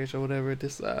marriage or whatever,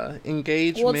 this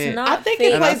engagement. Well, it's not I think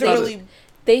fake. it plays a thought really,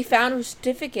 They found her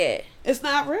certificate. it's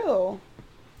not real.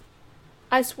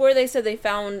 I swear they said they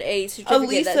found a certificate.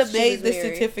 Elisa that she made was the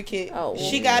married. certificate. Oh,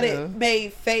 She well. got Yeah. it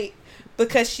made fake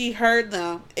because she heard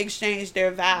them exchange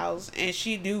their vows and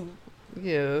she knew.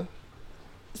 Yeah.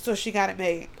 So she got it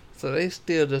made. So they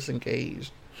still just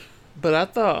engaged. But I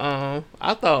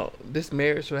thought this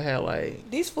marriage would have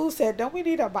like These fools said, don't we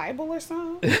need a Bible or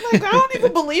something? I'm like, I don't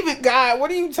even believe in God.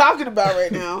 What are you talking about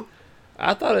right now?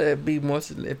 I thought it'd be more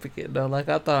significant though. Like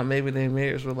I thought maybe their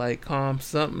marriage would like calm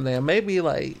something there. Maybe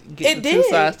like get It the two did.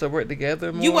 sides to work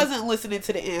together more. You wasn't listening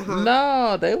to the end, huh?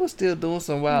 No, they were still doing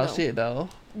some wild No. shit though.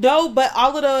 No, but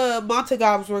all of the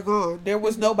Montagovs were gone. There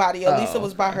was nobody. Oh, Elisa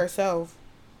was by okay. herself.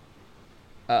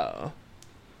 Oh.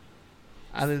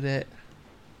 I knew that.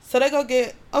 So they go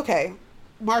get, okay,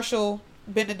 Marshall,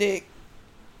 Benedict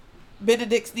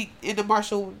sneak into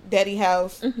Marshall daddy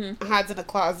house, hides in the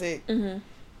closet.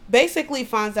 Basically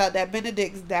finds out that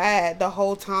Benedict's dad the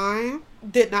whole time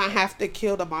did not have to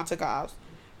kill the Montagovs.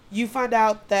 You find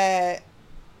out that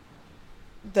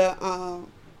the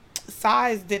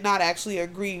Size did not actually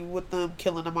agree with them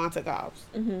killing the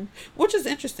Montagovs, which is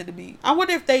interesting to me. I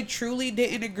wonder if they truly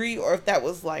didn't agree or if that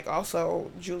was like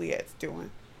also Juliet's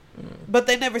doing. But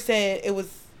they never said it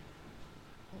was,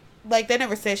 like, they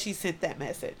never said she sent that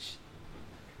message.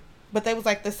 But they was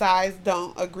like, the Size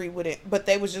don't agree with it. But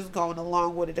they was just going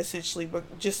along with it, essentially,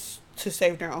 but just to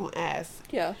save their own ass.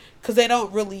 Yeah. Because they're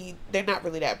not really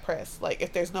that pressed. Like,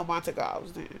 if there's no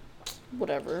Montagovs, then...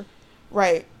 Whatever.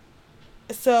 Right.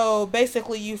 So,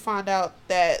 basically, you find out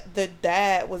that the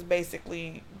dad was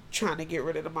basically trying to get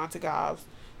rid of the Montagovs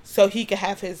so he could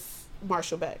have his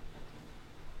Marshall back.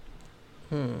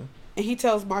 And he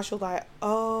tells Marshall, like,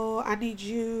 oh, I need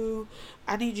you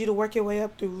to work your way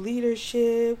up through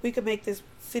leadership. We could make this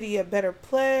city a better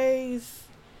place.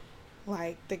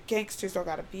 Like, the gangsters don't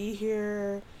gotta be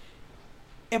here.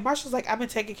 And Marshall's like, I've been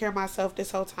taking care of myself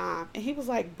this whole time. And he was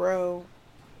like, bro,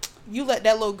 you let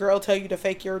that little girl tell you to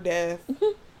fake your death.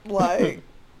 Like,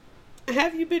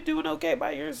 have you been doing okay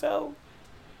by yourself?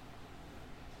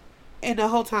 And the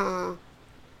whole time,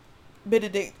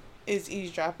 Benedict is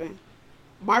eavesdropping.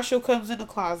 Marshall comes in the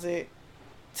closet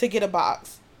to get a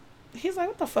box. He's like,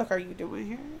 what the fuck are you doing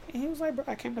here? And he was like, bro,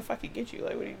 I came to fucking get you.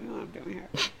 Like, what do you mean I'm doing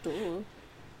here?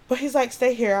 But he's like,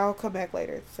 stay here. I'll come back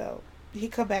later. So he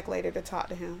come back later to talk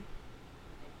to him.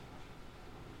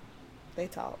 They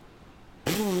talk.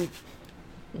 They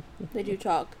do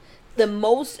talk. The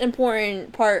most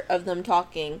important part of them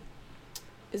talking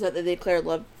is that they declare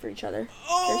love for each other.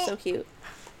 They're so cute.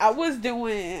 I was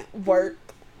doing work.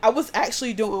 I was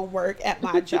actually doing work at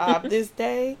my job this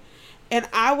day. And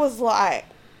I was like,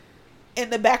 in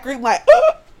the back room, like,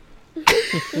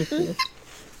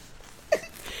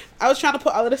 I was trying to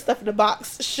put all of this stuff in the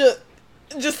box, shook,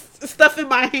 just stuff in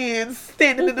my hands,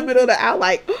 standing in the middle of the aisle,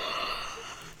 like,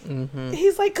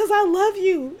 He's like, because I love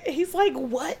you. And he's like,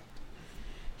 what?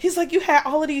 He's like, you had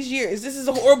all of these years. This is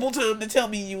a horrible time to tell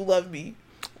me you love me.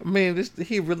 I mean,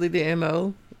 he really didn't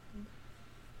know.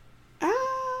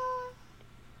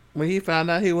 When he found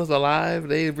out he was alive,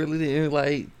 they really didn't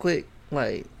like click.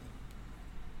 Like,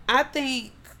 I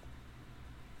think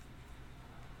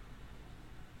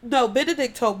no.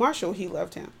 Benedict told Marshall he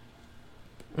loved him.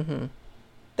 mm-hmm.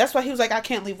 That's why he was like, "I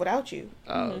can't leave without you."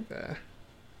 Oh, okay.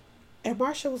 And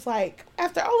Marshall was like,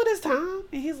 "After all of this time,"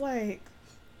 and he's like,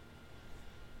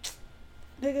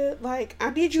 "Nigga, like, I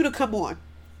need you to come on."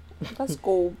 That's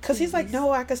cool. Cause he's like,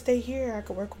 "No, I could stay here. I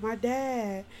could work with my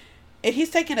dad." And he's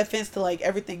taking offense to like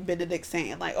everything Benedict's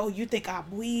saying. Like, "Oh, you think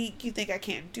I'm weak? You think I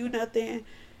can't do nothing?"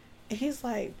 And he's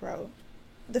like, "Bro,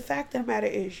 the fact of the matter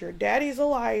is your daddy's a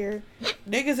liar.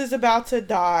 Niggas is about to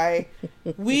die.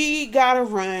 We gotta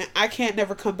run. I can't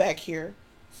never come back here.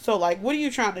 So like, what are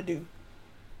you trying to do?"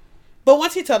 But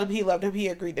once he told him he loved him, he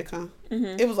agreed to come.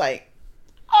 Mm-hmm. It was like,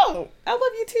 "Oh, I love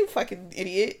you too, fucking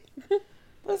idiot.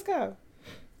 Let's go."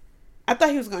 I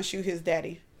thought he was gonna shoot his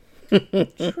daddy.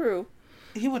 True.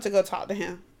 He went to go talk to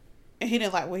him, and he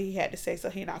didn't like what he had to say, so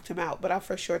he knocked him out. But I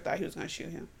for sure thought he was gonna shoot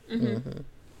him. Mm-hmm.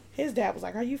 His dad was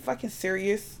like, "Are you fucking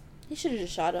serious?" He should have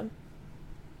just shot him.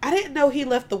 I didn't know he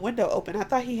left the window open. I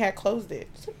thought he had closed it.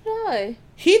 So did I.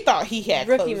 He thought he had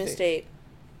Rookie closed mistake. it.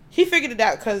 He figured it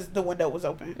out because the window was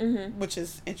open, Mm-hmm. which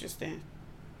is interesting.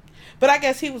 But I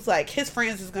guess he was like, his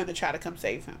friends is going to try to come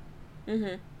save him.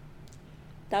 Mm-hmm.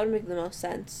 That would make the most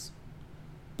sense.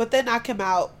 But then knock him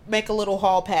out, make a little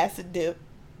hall pass and dip,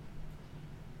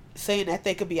 saying that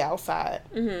they could be outside.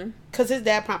 Mm-hmm. Because his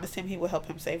dad promised him he would help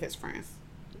him save his friends.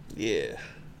 Yeah.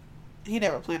 He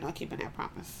never planned on keeping that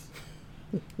promise.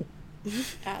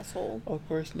 Asshole. Of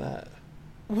course not.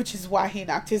 Which is why he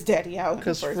knocked his daddy out.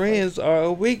 Because friends are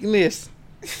a weakness.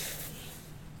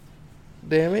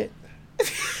 Damn it.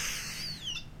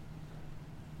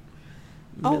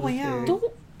 Oh, Military. yeah. Don't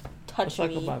Let's touch talk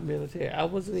me. about military. I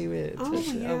wasn't even Oh,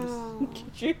 touching. I was yeah.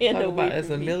 Get your hand talking away about as a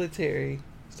from me. military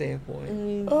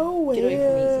standpoint. Oh, Get away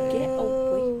from me. Get well.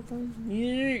 away from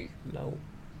me. No.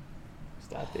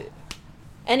 Stop it.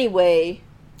 Anyway.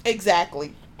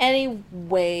 Exactly.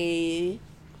 Anyway.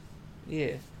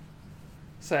 Yeah.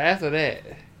 So after that,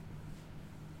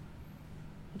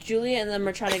 Julia and them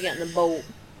are trying to get in the boat.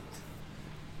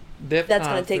 Defcon That's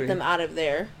going to take 3. them out of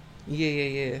there.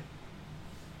 Yeah.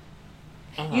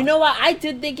 Uh-huh. You know what? I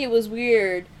did think it was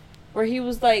weird where he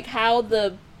was like how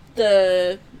the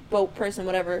boat person,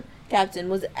 whatever, captain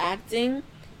was acting.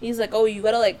 He's like, "Oh, you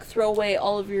got to like throw away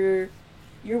all of your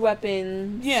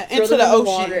weapons." Yeah, throw into them the in ocean.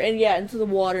 water, and into the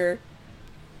water.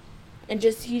 And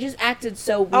he just acted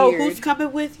so weird. Oh, who's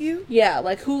coming with you? Yeah,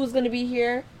 like who was going to be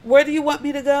here? Where do you want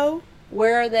me to go?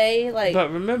 Where are they? Like,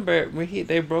 But remember when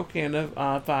they broke in to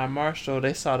find Marshall,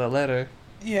 they saw the letter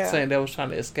Yeah. saying they was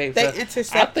trying to escape. They So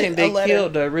intercepted I think they a letter.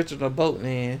 killed the original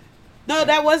boatman. No,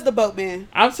 that was the boatman.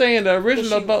 I'm saying the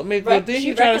original she boatman. rec- Didn't she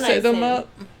you try to set recognized them him. up?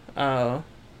 Oh.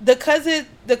 The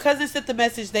cousin sent the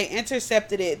message. They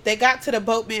intercepted it. They got to the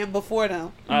boatman before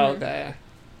them. Oh, okay.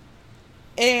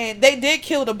 And they did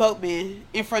kill the boatman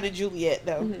in front of Juliet,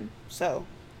 though. Mhm. So.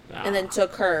 and then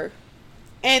took her.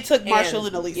 And took Marshall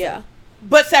and Elisa. Yeah.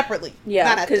 But separately. Yeah,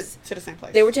 Not at the, 'cause to the same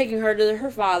place. They were taking her to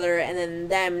her father and then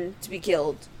them to be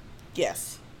killed.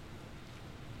 Yes.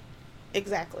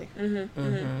 Exactly.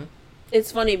 Mm-hmm.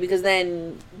 It's funny because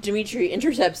then Dimitri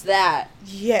intercepts that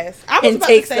Yes. I was And about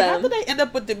to takes say, how them. did they end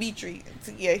up with Dimitri?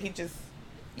 Yeah, he just...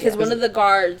 because yeah. one of the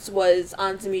guards was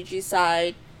on Dimitri's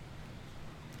side.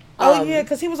 Oh, yeah,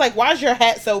 because he was like, why's your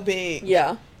hat so big?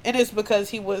 Yeah. And it's because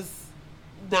he was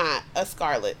not a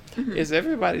Scarlet. Is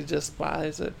everybody just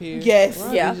spies up here? Yes.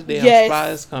 Where Yeah. these damn Yes.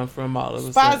 spies come from all of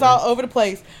a Spies sudden? all over the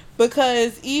place.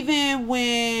 Because even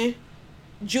when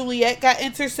Juliet got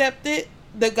intercepted,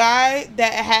 the guy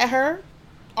that had her,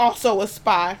 also a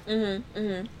spy.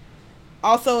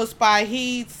 Also a spy.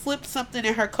 He slipped something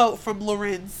in her coat from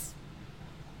Lorenz.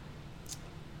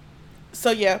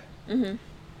 So, yeah.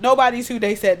 Nobody's who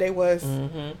they said they was.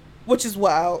 Mm-hmm. Which is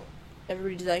wild.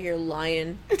 Everybody's out here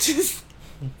lying. just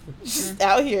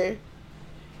out here.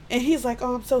 And he's like,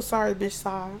 "Oh, I'm so sorry, Miss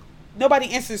Sai."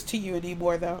 Nobody answers to you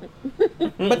anymore, though.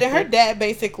 But then her dad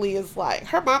basically is like,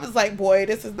 her mom is like, "Boy,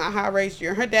 this is not how I raised you."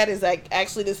 And her dad is like,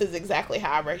 "Actually, this is exactly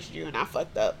how I raised you, and I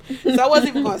fucked up." So I wasn't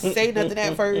even going to say nothing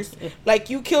at first. Like,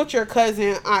 "You killed your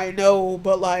cousin, I know,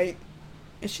 but like,"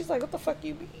 and she's like, "What the fuck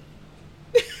you mean?"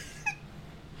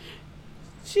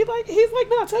 He's like,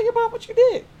 "No, tell your mom what you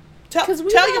did. Tell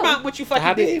your mom what you fucking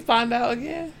How did did." he find out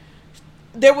again?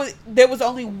 There was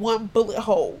only one bullet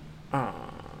hole.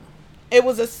 It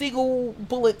was a single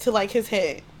bullet to like his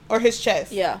head or his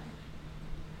chest. Yeah.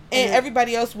 And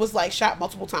everybody else was like shot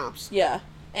multiple times. Yeah.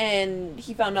 And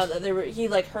he found out that he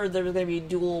like heard there was going to be a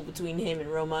duel between him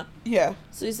and Roma. Yeah.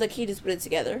 So he's like, he just put it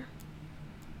together.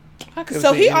 I could've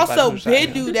So seen he anybody also who shot been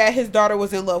him. knew that his daughter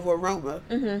was in love with Roma.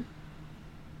 Mm-hmm.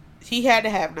 He had to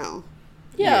have known.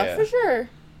 Yeah, Yeah. for sure.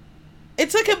 It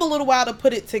took him a little while to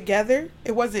put it together.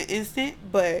 It wasn't instant,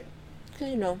 but 'Cause,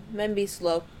 you know, men be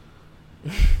slow.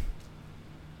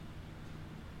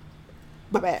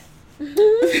 my bad.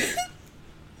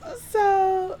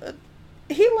 So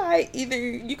he like either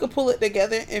you could pull it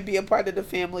together and be a part of the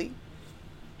family,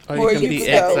 Or you can be go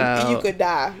exiled. and you could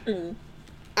die Mm.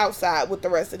 outside with the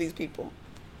rest of these people.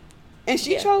 And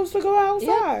she Yeah. chose to go Yeah.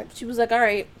 outside. She was like, all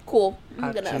right, cool. I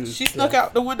I'm gonna choose She snuck death.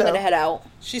 out the I'm window. gonna head out.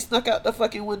 She snuck out the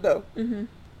fucking window, Mm-hmm.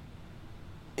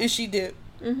 and she did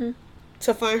Mm-hmm.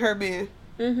 to find her man.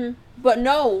 Mm-hmm. But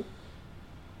no.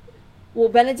 Well,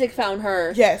 Benedict found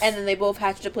her. Yes. And then they both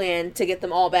hatched a plan to get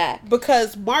them all back.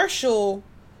 Because Marshall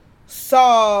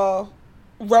saw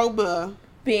Roma.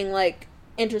 Being, like,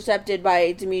 intercepted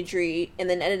by Dimitri and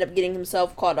then ended up getting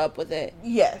himself caught up with it.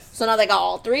 Yes. So now they got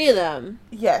all three of them.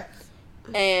 Yes.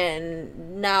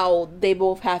 And now they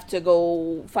both have to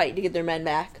go fight to get their men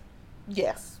back.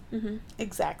 Yes. Mm-hmm.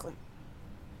 Exactly.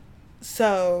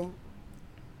 So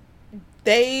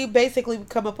they basically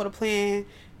come up with a plan.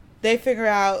 They figure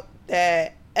out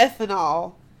that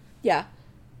ethanol. Yeah.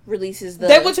 Releases the...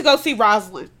 They went to go see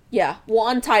Rosalind. Yeah. Well,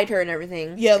 untied her and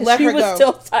everything. Yeah, 'Cause let she her was go.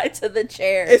 still tied to the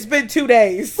chair. It's been 2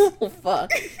 days. Oh,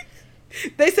 fuck.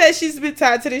 They said she's been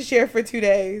tied to the chair for 2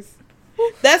 days.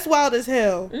 That's wild as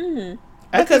hell. Mm-hmm.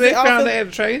 After Because they they found also- her at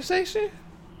the train station?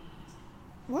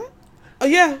 What? Oh,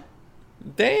 yeah.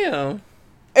 Damn.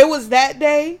 It was that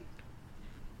day.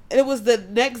 It was the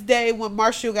next day when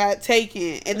Marshall got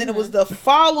taken. And then it was the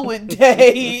following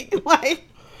day. Like,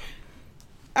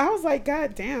 I was like,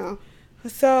 God damn.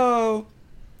 So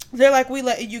they're like, we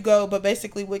letting you go, but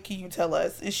basically, what can you tell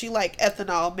us? And she like,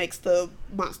 ethanol makes the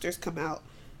monsters come out.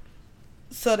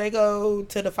 So they go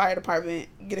to the fire department,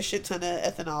 get a shit ton of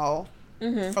ethanol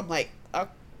Mm-hmm. from like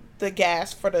the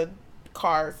gas for the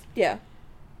cars. Yeah.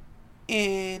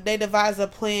 And they devise a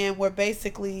plan where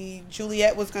basically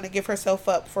Juliet was going to give herself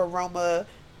up for Roma.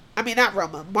 I mean, not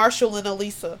Roma, Marshall and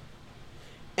Elisa.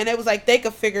 And it was like they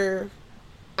could figure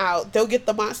out. They'll get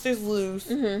the monsters loose.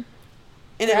 Mm-hmm.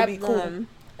 And it'll be cool. And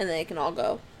then they can all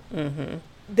go. Mm-hmm.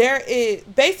 There is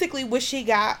basically what she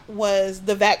got was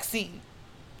the vaccine.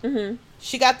 Mm-hmm.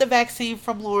 She got the vaccine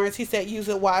from Lawrence. He said use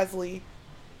it wisely.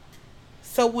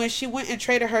 So when she went and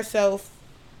traded herself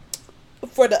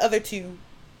for the other two,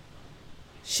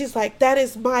 she's like, that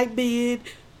is my man.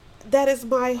 That is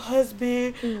my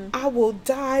husband. Mm-hmm. I will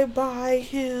die by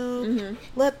him. Mm-hmm.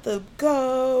 Let them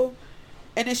go.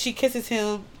 And then she kisses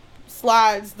him,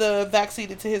 slides the vaccine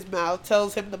into his mouth,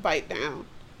 tells him to bite down.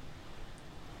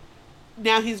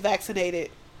 Now he's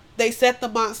vaccinated. They set the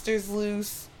monsters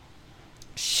loose.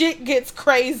 Shit gets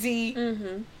crazy.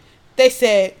 Mm-hmm. They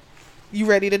said, you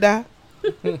ready to die?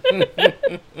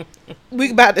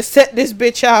 We about to set this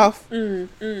bitch off.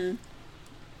 Mm-hmm.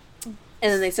 And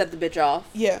then they set the bitch off.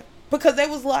 Yeah. Because they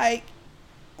was like,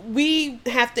 we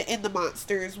have to end the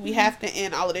monsters. We have to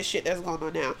end all of this shit that's going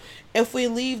on now. If we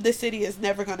leave, the city is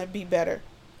never going to be better.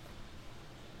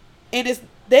 And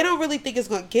they don't really think it's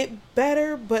going to get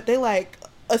better, but they like,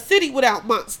 a city without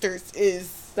monsters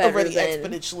is Better already than-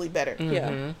 exponentially better. Mm-hmm.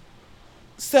 Yeah.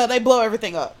 So they blow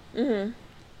everything up. Mm-hmm.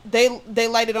 They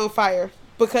light it on fire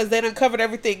because they done covered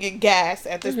everything in gas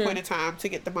at this Mhm. point in time to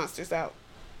get the monsters out.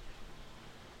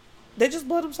 They just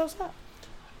blow themselves up.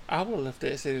 I would have left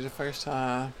that city the first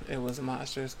time it was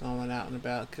monsters going out and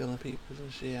about killing people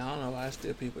and shit. I don't know why there's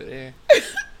still people there.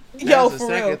 Yo, That's for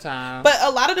the second real. time. But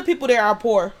a lot of the people there are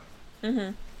poor.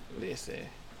 Mm-hmm. Listen,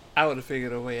 I would have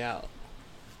figured a way out.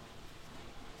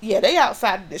 Yeah, they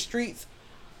outside in the streets.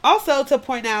 Also, to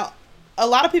point out, a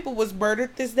lot of people was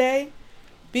murdered this day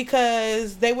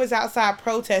because they was outside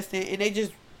protesting and they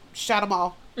just shot them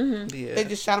all. Mm-hmm. Yeah. They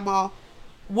just shot them all.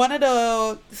 One of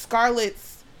the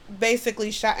Scarlets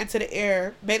basically shot into the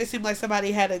air, made it seem like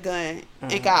somebody had a gun,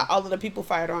 and got all of the people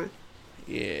fired on.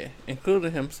 Yeah,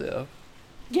 including himself.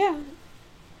 Yeah.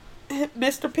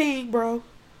 Mr. Ping, bro.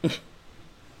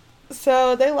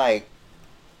 So they like,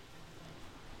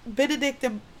 Benedict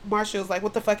and Marshall's like,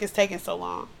 what the fuck is taking so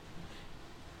long?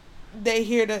 They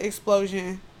hear the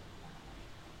explosion.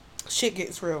 Shit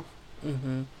gets real.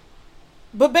 Mm-hmm.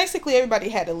 But basically everybody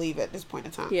had to leave at this point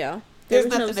in time. Yeah. There's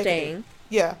There was no nothing they can do. staying.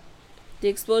 Yeah. The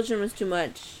explosion was too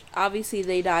much. Obviously,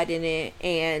 they died in it,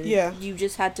 and Yeah. you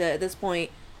just had to, at this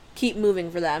point, keep moving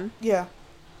for them. Yeah.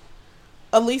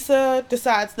 Elisa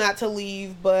decides not to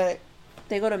leave, but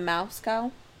They go to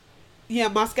Moscow. yeah,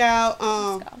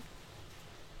 Moscow,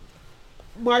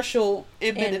 Marshall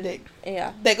and Benedict.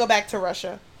 Yeah. They go back to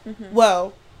Russia. Mm-hmm.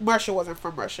 Well, Marshall wasn't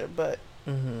from Russia, but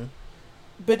Mm-hmm.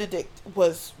 Benedict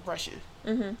was Russian.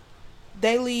 Mm-hmm.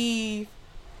 They leave.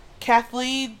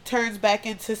 Kathleen turns back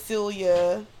into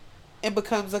Celia and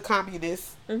becomes a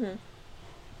communist. Mm-hmm.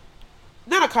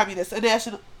 Not a communist, a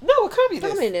national. No, a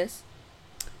communist. Communist.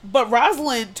 But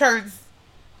Rosalind turns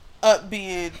up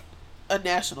being a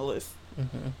nationalist.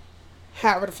 Mm-hmm.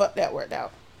 However the fuck that worked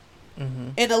out. Mm-hmm.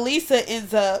 And Elisa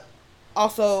ends up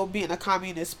also being a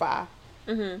communist spy.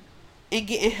 Mm-hmm. And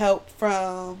getting help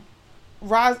from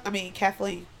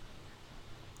Kathleen.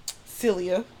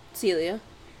 Celia.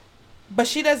 But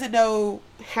she doesn't know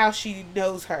how she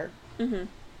knows her. Mm-hmm.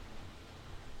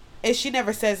 And she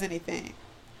never says anything.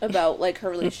 About, like, her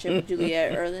relationship with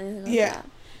Juliet or anything like that.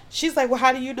 She's like, well,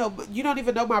 how do you know? You don't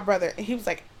even know my brother. And he was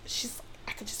like,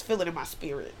 I could just feel it in my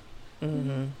spirit.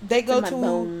 Mm-hmm. They go to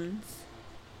bones.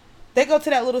 They go to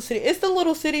that little city. It's the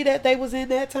little city that they was in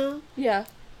that time. Yeah.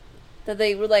 That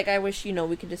they were like, I wish,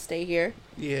 we could just stay here.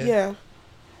 Yeah. Yeah.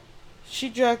 She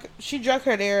drug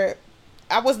her there.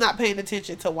 I was not paying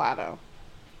attention to why though.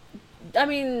 I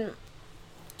mean,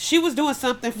 she was doing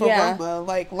something for Roma,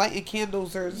 like lighting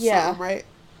candles or something, right?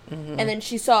 Mm-hmm. And then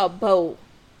she saw a boat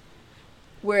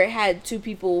where it had two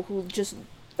people who just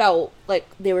felt like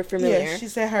they were familiar. Yeah, she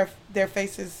said their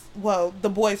faces. Well, the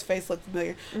boy's face looked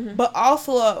familiar, Mm-hmm. but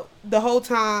also the whole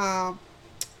time,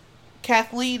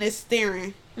 Kathleen is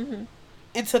staring Mm-hmm.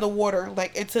 into the water,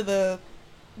 like into the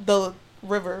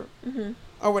river Mm-hmm.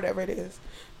 or whatever it is.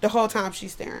 The whole time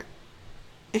she's staring,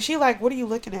 and she like, "What are you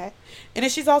looking at?" And then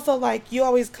she's also like, "You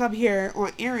always come here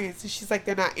on errands," and she's like,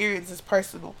 "They're not errands; it's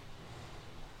personal."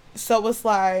 So it's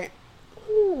like,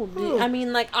 Ooh, I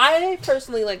mean, like, I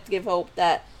personally like to give hope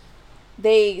that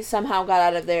they somehow got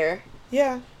out of there.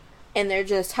 Yeah. And they're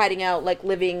just hiding out, like,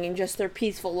 living in just their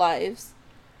peaceful lives.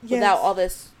 Yes. Without all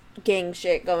this gang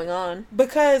shit going on.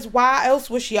 Because why else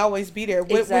would she always be there?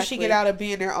 What would she Exactly. get out of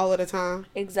being there all of the time?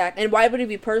 Exactly. And why would it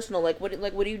be personal? Like, what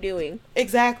are you doing?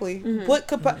 Exactly. Mm-hmm.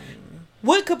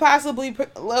 What could possibly,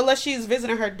 unless she's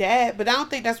visiting her dad, but I don't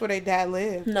think that's where their dad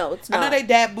lived. No, it's I not. know their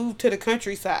dad moved to the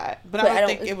countryside, but I don't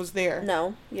think it was there.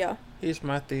 No, yeah. Here's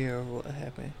my theory of what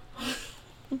happened.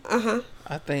 Uh-huh.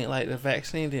 I think, like, the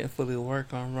vaccine didn't fully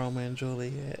work on Roma and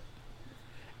Juliet.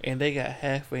 And they got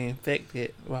halfway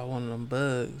infected by one of them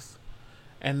bugs.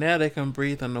 And now they can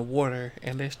breathe on the water,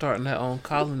 and they're starting their own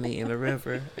colony in the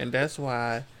river. And that's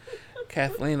why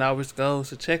Kathleen always goes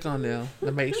to check on them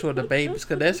to make sure the babies,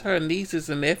 because that's her nieces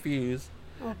and nephews.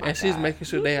 Oh And she's making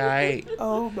sure they alright.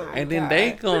 Oh my God. And then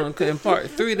they gonna, in part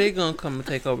 3, they gonna come and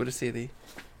take over the city.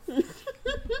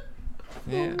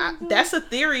 Yeah. That's a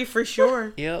theory for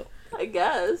sure. Yep. I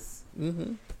guess.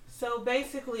 Mm-hmm. So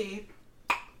basically,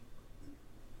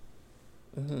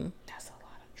 Mm-hmm. that's a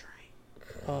lot of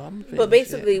drink. Oh, I'm But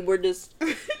basically, we're just...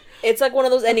 It's like one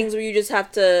of those endings where you just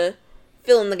have to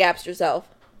fill in the gaps yourself.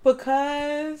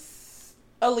 Because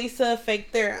Elisa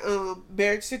faked their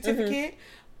marriage certificate,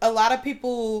 a lot of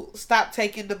people stopped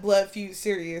taking the blood feud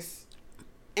serious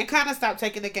and kind of stopped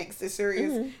taking the gangster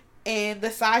serious. And the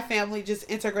Psy family just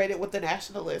integrated with the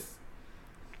nationalists.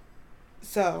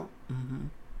 So, Mm-hmm.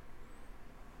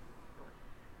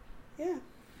 yeah.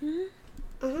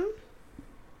 Uh-huh.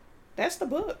 That's the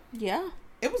book. Yeah.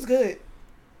 It was good.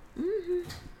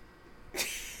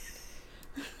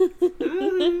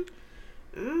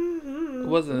 It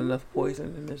wasn't enough poison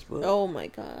in this book. Oh my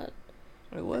God.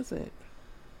 It wasn't.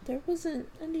 There wasn't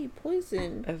any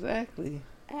poison. Exactly.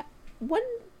 When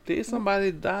Did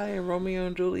somebody die in Romeo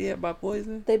and Juliet by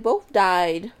poison? they both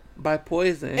died. By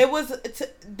poison. It was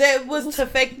to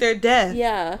fake their death.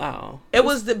 Yeah. Oh, It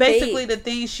was basically fake. the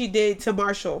thing she did to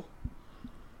Marshall.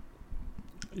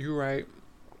 you're right.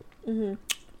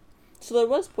 So there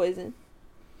was poison.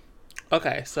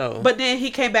 Okay, so But then she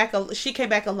came back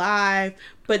alive,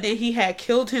 but then he had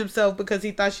killed himself because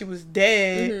he thought she was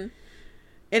dead.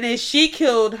 And then she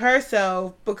killed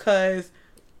herself because,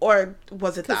 or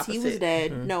was it the Because opposite? he was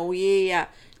dead. No, yeah.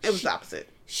 It was the opposite.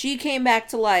 She came back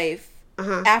to life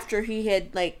after he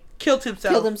had, like, Killed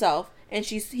himself. And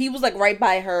he was, like, right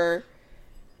by her.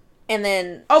 And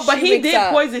then Oh, but she he wakes did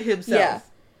up. poison himself. Yeah.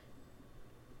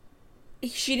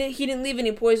 He didn't leave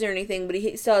any poison or anything, but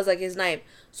he still has, like, his knife.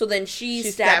 So then she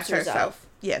stabs herself.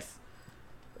 Yes.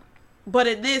 But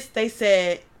in this, they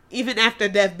said, even after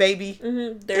death, baby.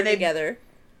 They're together.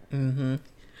 Mm-hmm.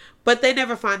 But they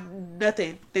never find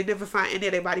nothing. They never find any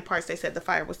of their body parts. They said the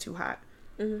fire was too hot.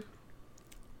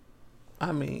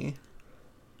 I mean,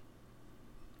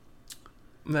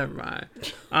 never mind.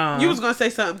 You was going to say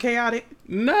something chaotic?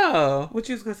 No, What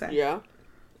you was going to say? Yeah.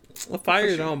 a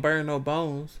fire don't burn no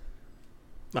bones.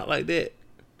 Not like that.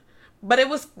 But it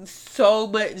was so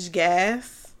much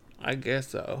gas. I guess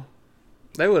so.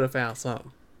 They would have found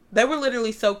something. They were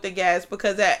literally soaked in gas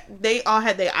because they all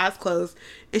had their eyes closed.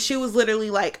 And she was literally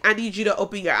like, I need you to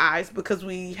open your eyes because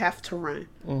we have to run.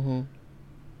 Mm-hmm.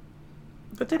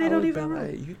 But then they don't even run.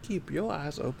 Like, you keep your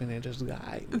eyes open and just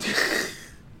guide me.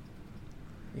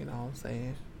 You know what I'm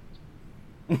saying?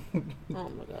 Oh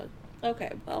my god.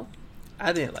 Okay, well.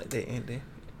 I didn't like that ending.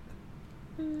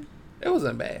 It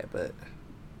wasn't bad, but...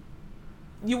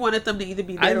 You wanted them to either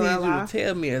be I dead or need you alive. to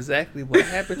tell me exactly what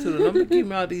happened to them. I'm gonna give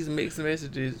me all these mixed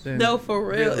messages. And No, for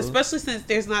real. bills. Especially since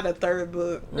there's not a third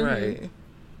book. Right.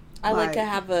 I like to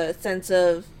have a sense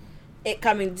of it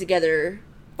coming together,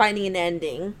 finding an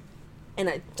ending, and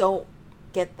I don't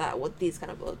get that with these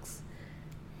kind of books.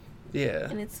 Yeah.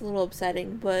 And it's a little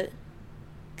upsetting, but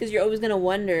because you're always gonna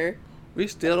wonder. We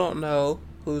still don't know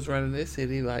who's running this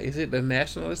city. Like, is it the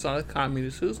nationalists or the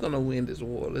communists? Who's gonna win this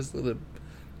war? This little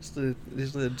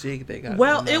jig they got.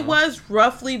 Well, it was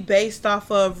roughly based off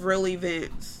of real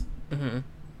events. Mm-hmm.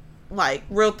 Like,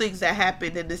 real things that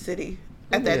happened in the city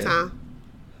at that time.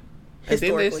 And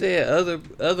then they said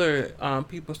other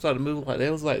people started moving. Like, it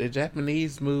was like the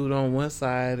Japanese moved on one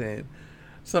side and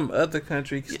some other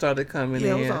country started coming in.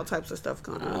 Yeah, it was all types of stuff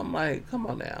going on. I'm like, come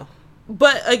on now.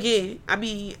 But again, I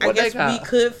mean, I guess we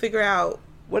could figure out.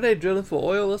 What, they drilling for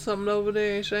oil or something over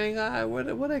there in Shanghai? What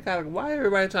they got? Why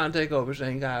everybody trying to take over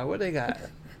Shanghai? What they got?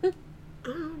 I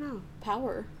don't know.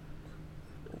 Power.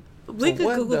 We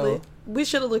could Google it. We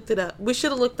should have looked it up. We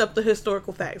should have looked up the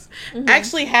historical facts. Mm-hmm.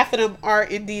 Actually, half of them are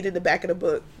indeed in the back of the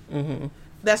book. Mm-hmm.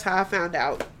 That's how I found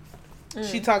out.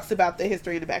 She talks about the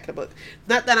history in the back of the book.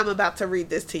 Not that I'm about to read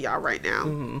this to y'all right now.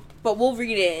 Mm-hmm. But we'll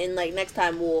read it, and like next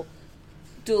time we'll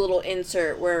do a little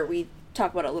insert where we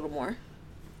talk about it a little more.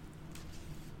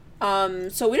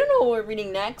 So we don't know what we're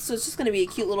reading next, so it's just gonna be a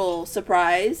cute little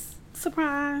surprise.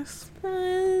 Surprise.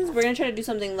 We're gonna try to do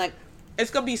something like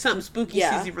it's gonna be something spooky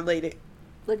season related,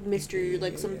 like mystery,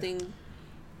 like something.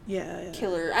 Yeah.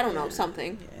 Killer. I don't know,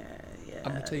 something. Yeah.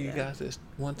 I'm gonna tell you guys this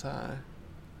one time.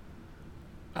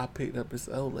 I picked up this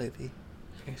old lady,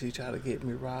 and she tried to get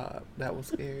me robbed. That was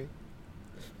scary.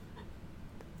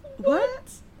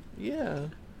 What? Yeah.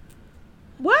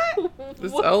 What?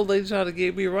 This old lady tried to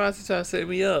get me robbed. She tried to set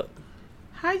me up.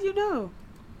 How you know?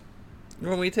 You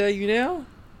want me to tell you now?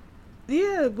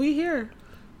 Yeah, we here.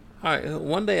 All right.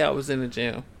 One day I was in the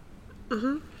gym.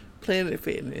 Planet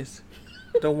Fitness.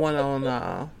 The one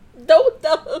on... Don't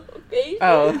tell me.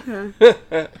 Oh.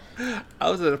 I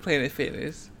was at a Planet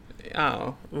Fitness.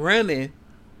 Running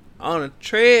on a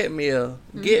treadmill.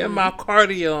 Getting my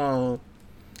cardio on.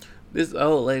 This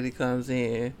old lady comes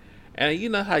in. And you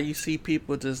know how you see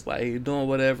people just like doing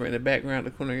whatever in the background,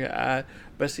 the corner of your eye.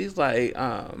 But she's like,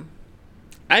 I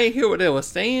didn't hear what they were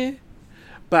saying.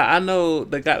 But I know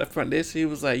the guy at the front desk, he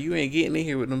was like, you ain't getting in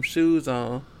here with them shoes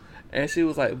on. And she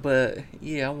was like, but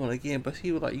yeah, I want to get in. But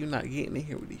he was like, you're not getting in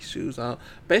here with these shoes on.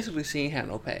 Basically, she ain't had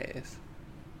no pass.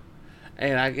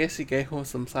 And I guess he gave him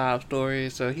some sob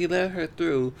stories. So he let her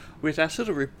through, which I should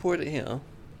have reported him.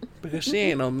 Because she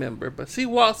ain't no member. But she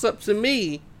walks up to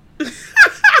me.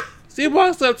 She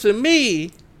walks up to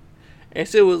me. And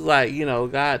she was like, you know,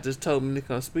 God just told me to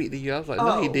come speak to you. I was like,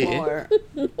 no, he didn't.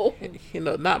 You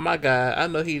know, not my God. I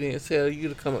know he didn't tell you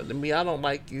to come up to me. I don't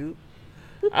like you.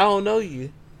 I don't know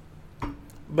you.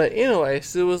 But anyway,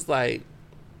 she was like,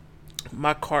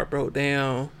 my car broke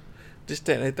down. Just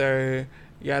that and the third.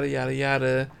 Yada, yada,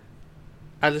 yada.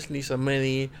 I just need some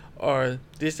money. Or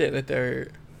this, that, and the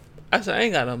third. I said, I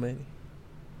ain't got no money.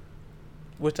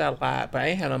 Which I lied, but I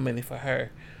ain't had no money for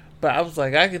her. But I was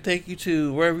like, I can take you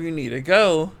to wherever you need to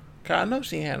go. Cause I know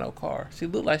she ain't had no car. She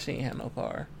looked like she ain't had no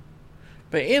car.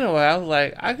 But anyway, I was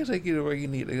like, I can take you to where you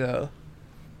need to go.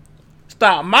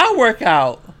 Stop my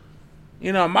workout.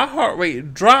 You know, my heart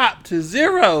rate dropped to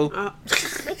 0.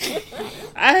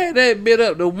 I had that bit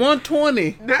up to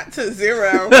 120. Not to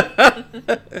 0.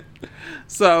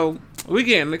 So we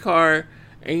get in the car,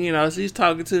 and you know, she's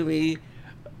talking to me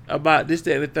about this,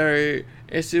 that, and the third.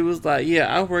 And she was like, yeah,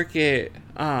 I work at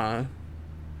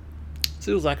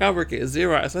she was like, I work at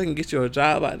Xerox, so I can get you a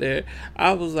job out there.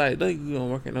 I was like, no, you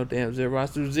don't work at no damn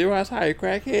Xerox. Do Xerox hire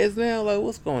crackheads now? Like,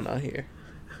 what's going on here?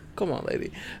 Come on,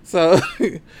 lady. So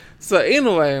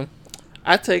anyway,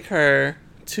 I take her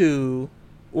to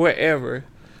wherever.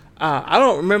 I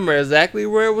don't remember exactly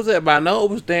where it was at, but I know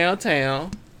it was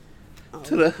downtown.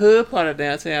 To the hood part of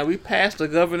downtown. We passed the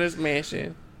governor's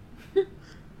mansion.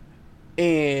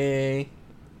 And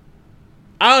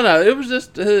I don't know. It was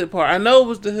just the hood part. I know it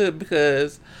was the hood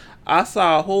because I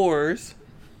saw whores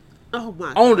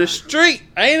on the street.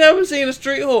 I ain't never seen a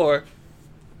street whore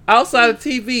outside of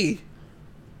TV.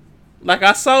 Like,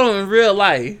 I saw them in real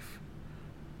life.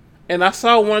 And I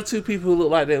saw one or two people who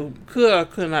looked like they could or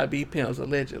could not be pimps,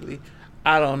 allegedly.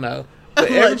 I don't know. But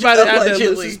everybody out there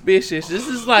looks suspicious. This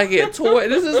is like at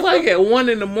 1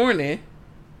 in the morning.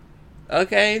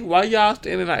 Okay? Why y'all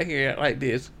standing out here like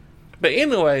this? But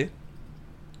anyway.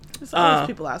 There's always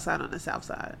people outside on the south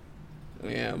side.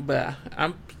 Yeah, but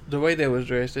the way they was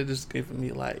dressed, they just giving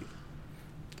me like,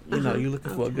 you know, you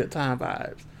looking for a good time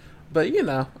vibes. But, you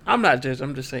know, I'm not judging.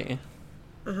 I'm just saying.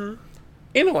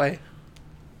 Anyway.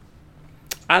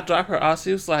 I dropped her off.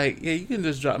 She was like, yeah, you can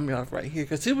just drop me off right here.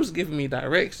 Because she was giving me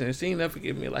directions. She never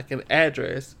gave me like an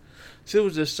address. She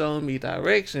was just showing me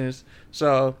directions.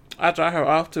 So I dropped her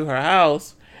off to her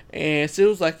house. And she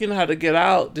was like, you know how to get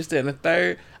out? This, that, and the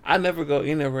third. I never go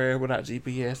anywhere without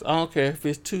GPS. I don't care if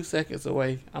it's 2 seconds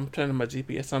away. I'm turning my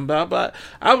GPS on. But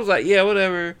I was like, yeah,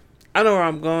 whatever. I know where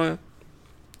I'm going.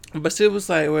 But she was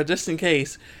like, well, just in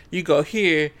case, you go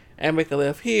here and make a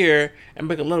left here and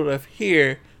make a little left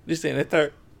here. This, that, and the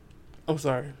third. I'm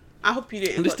sorry. I hope you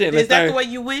didn't. Is that the way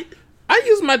you went? I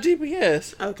use my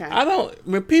GPS. Okay. I don't.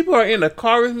 When people are in a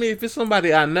car with me, if it's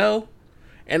somebody I know,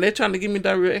 and they're trying to give me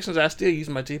directions, I still use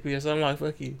my GPS. I'm like,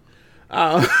 fuck you.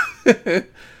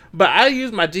 But I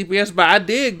use my GPS. But I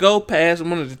did go past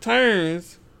one of the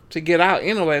turns to get out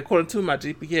anyway, according to my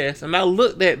GPS. And I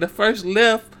looked at the first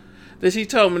left that she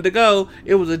told me to go.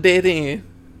 It was a dead end.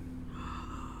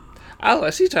 I was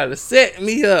like, she tried to set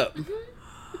me up.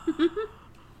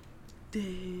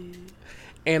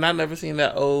 And I never seen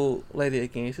that old lady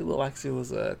again. She looked like she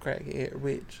was a crackhead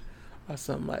rich or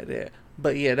something like that.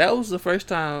 But yeah, that was the first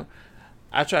time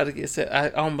I tried to get set.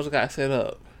 I almost got set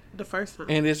up. The first time?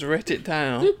 In this wretched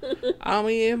town. I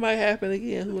mean, it might happen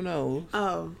again. Who knows?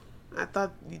 Oh, I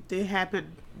thought it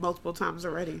happened multiple times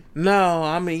already. No,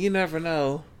 I mean, you never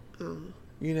know.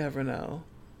 You never know.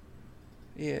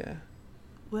 Yeah.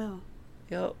 Well.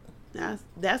 Yep.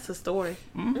 That's a story.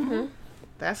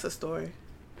 That's a story.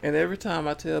 And every time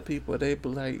I tell people, they be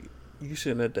like, you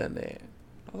shouldn't have done that.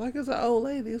 I'm like, it's an old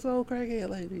lady. It's an old crackhead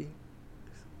lady.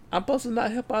 I'm supposed to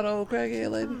not help out an old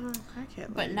crackhead lady?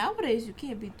 But nowadays, you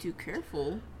can't be too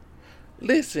careful.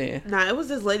 Listen. Nah, it was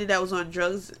this lady that was on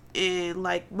drugs, and,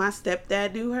 like, my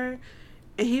stepdad knew her.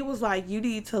 And he was like, you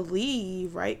need to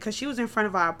leave, right? Because she was in front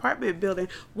of our apartment building.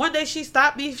 One day she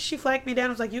stopped me. She flagged me down.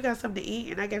 and was like, you got something to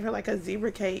eat? And I gave her, like, a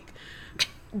zebra cake.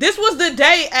 This was the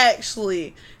day,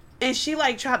 actually. And she,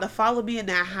 like, tried to follow me in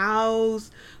that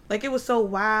house. Like, it was so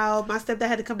wild. My stepdad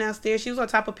had to come downstairs. She was on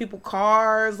top of people's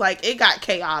cars. Like, it got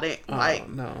chaotic. Oh, like,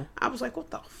 no. I was like, what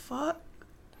the fuck?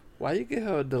 Why you get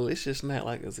her a delicious snack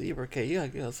like a zebra cake? You gotta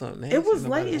get her something nasty. It was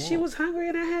late and she was hungry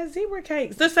and I had zebra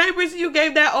cakes. The same reason you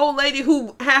gave that old lady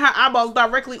who had her eyeballs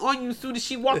directly on you as soon as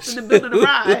she walked in the building to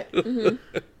ride.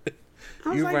 I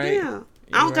was like, right. damn.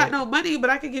 I don't got no money, but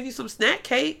I could give you some snack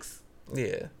cakes.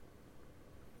 Yeah.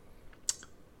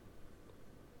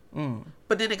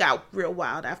 But then it got real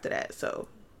wild after that, so.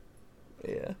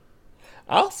 Yeah.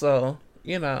 Also,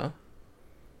 you know,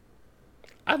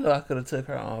 I know I could have took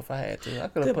her on if I had to. I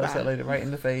could have punched that lady right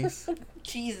in the face.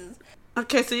 Jesus.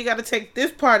 Okay, so you got to take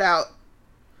this part out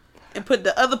and put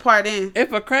the other part in.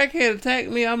 If a crackhead attacked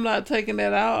me, I'm not taking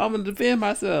that out. I'm going to defend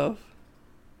myself.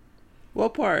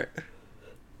 What part?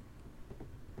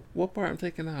 What part I'm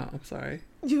taking out? I'm sorry.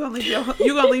 You gonna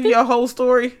leave your whole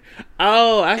story?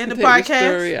 Oh, I can the take podcast? the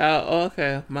story out. Oh,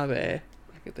 okay, my bad.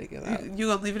 I can take it out. You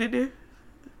gonna leave it in there?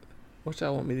 What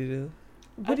y'all want me to do?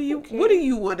 What do you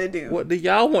want to do? What do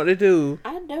y'all want to do?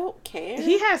 I don't care.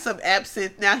 He has some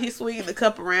absinthe. Now he's swinging the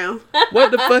cup around. What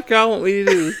the fuck y'all want me to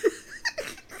do?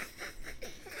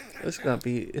 It's gonna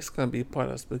be part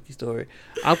of a spooky story.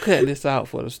 I'm cutting this out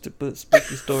for the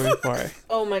spooky story part.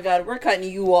 Oh my god, we're cutting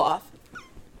you off.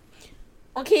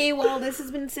 Okay, well, this has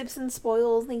been Sips and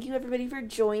Spoils. Thank you, everybody, for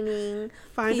joining.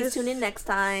 Please tune in next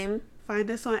time.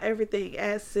 Find us on everything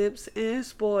at Sips and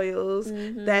Spoils.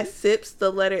 That's Sips,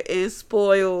 the letter N,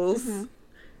 Spoils.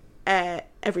 At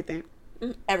everything.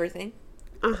 Everything.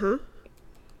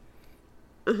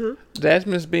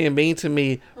 Jasmine's being mean to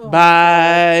me. Oh,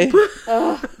 bye.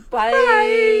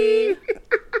 Bye.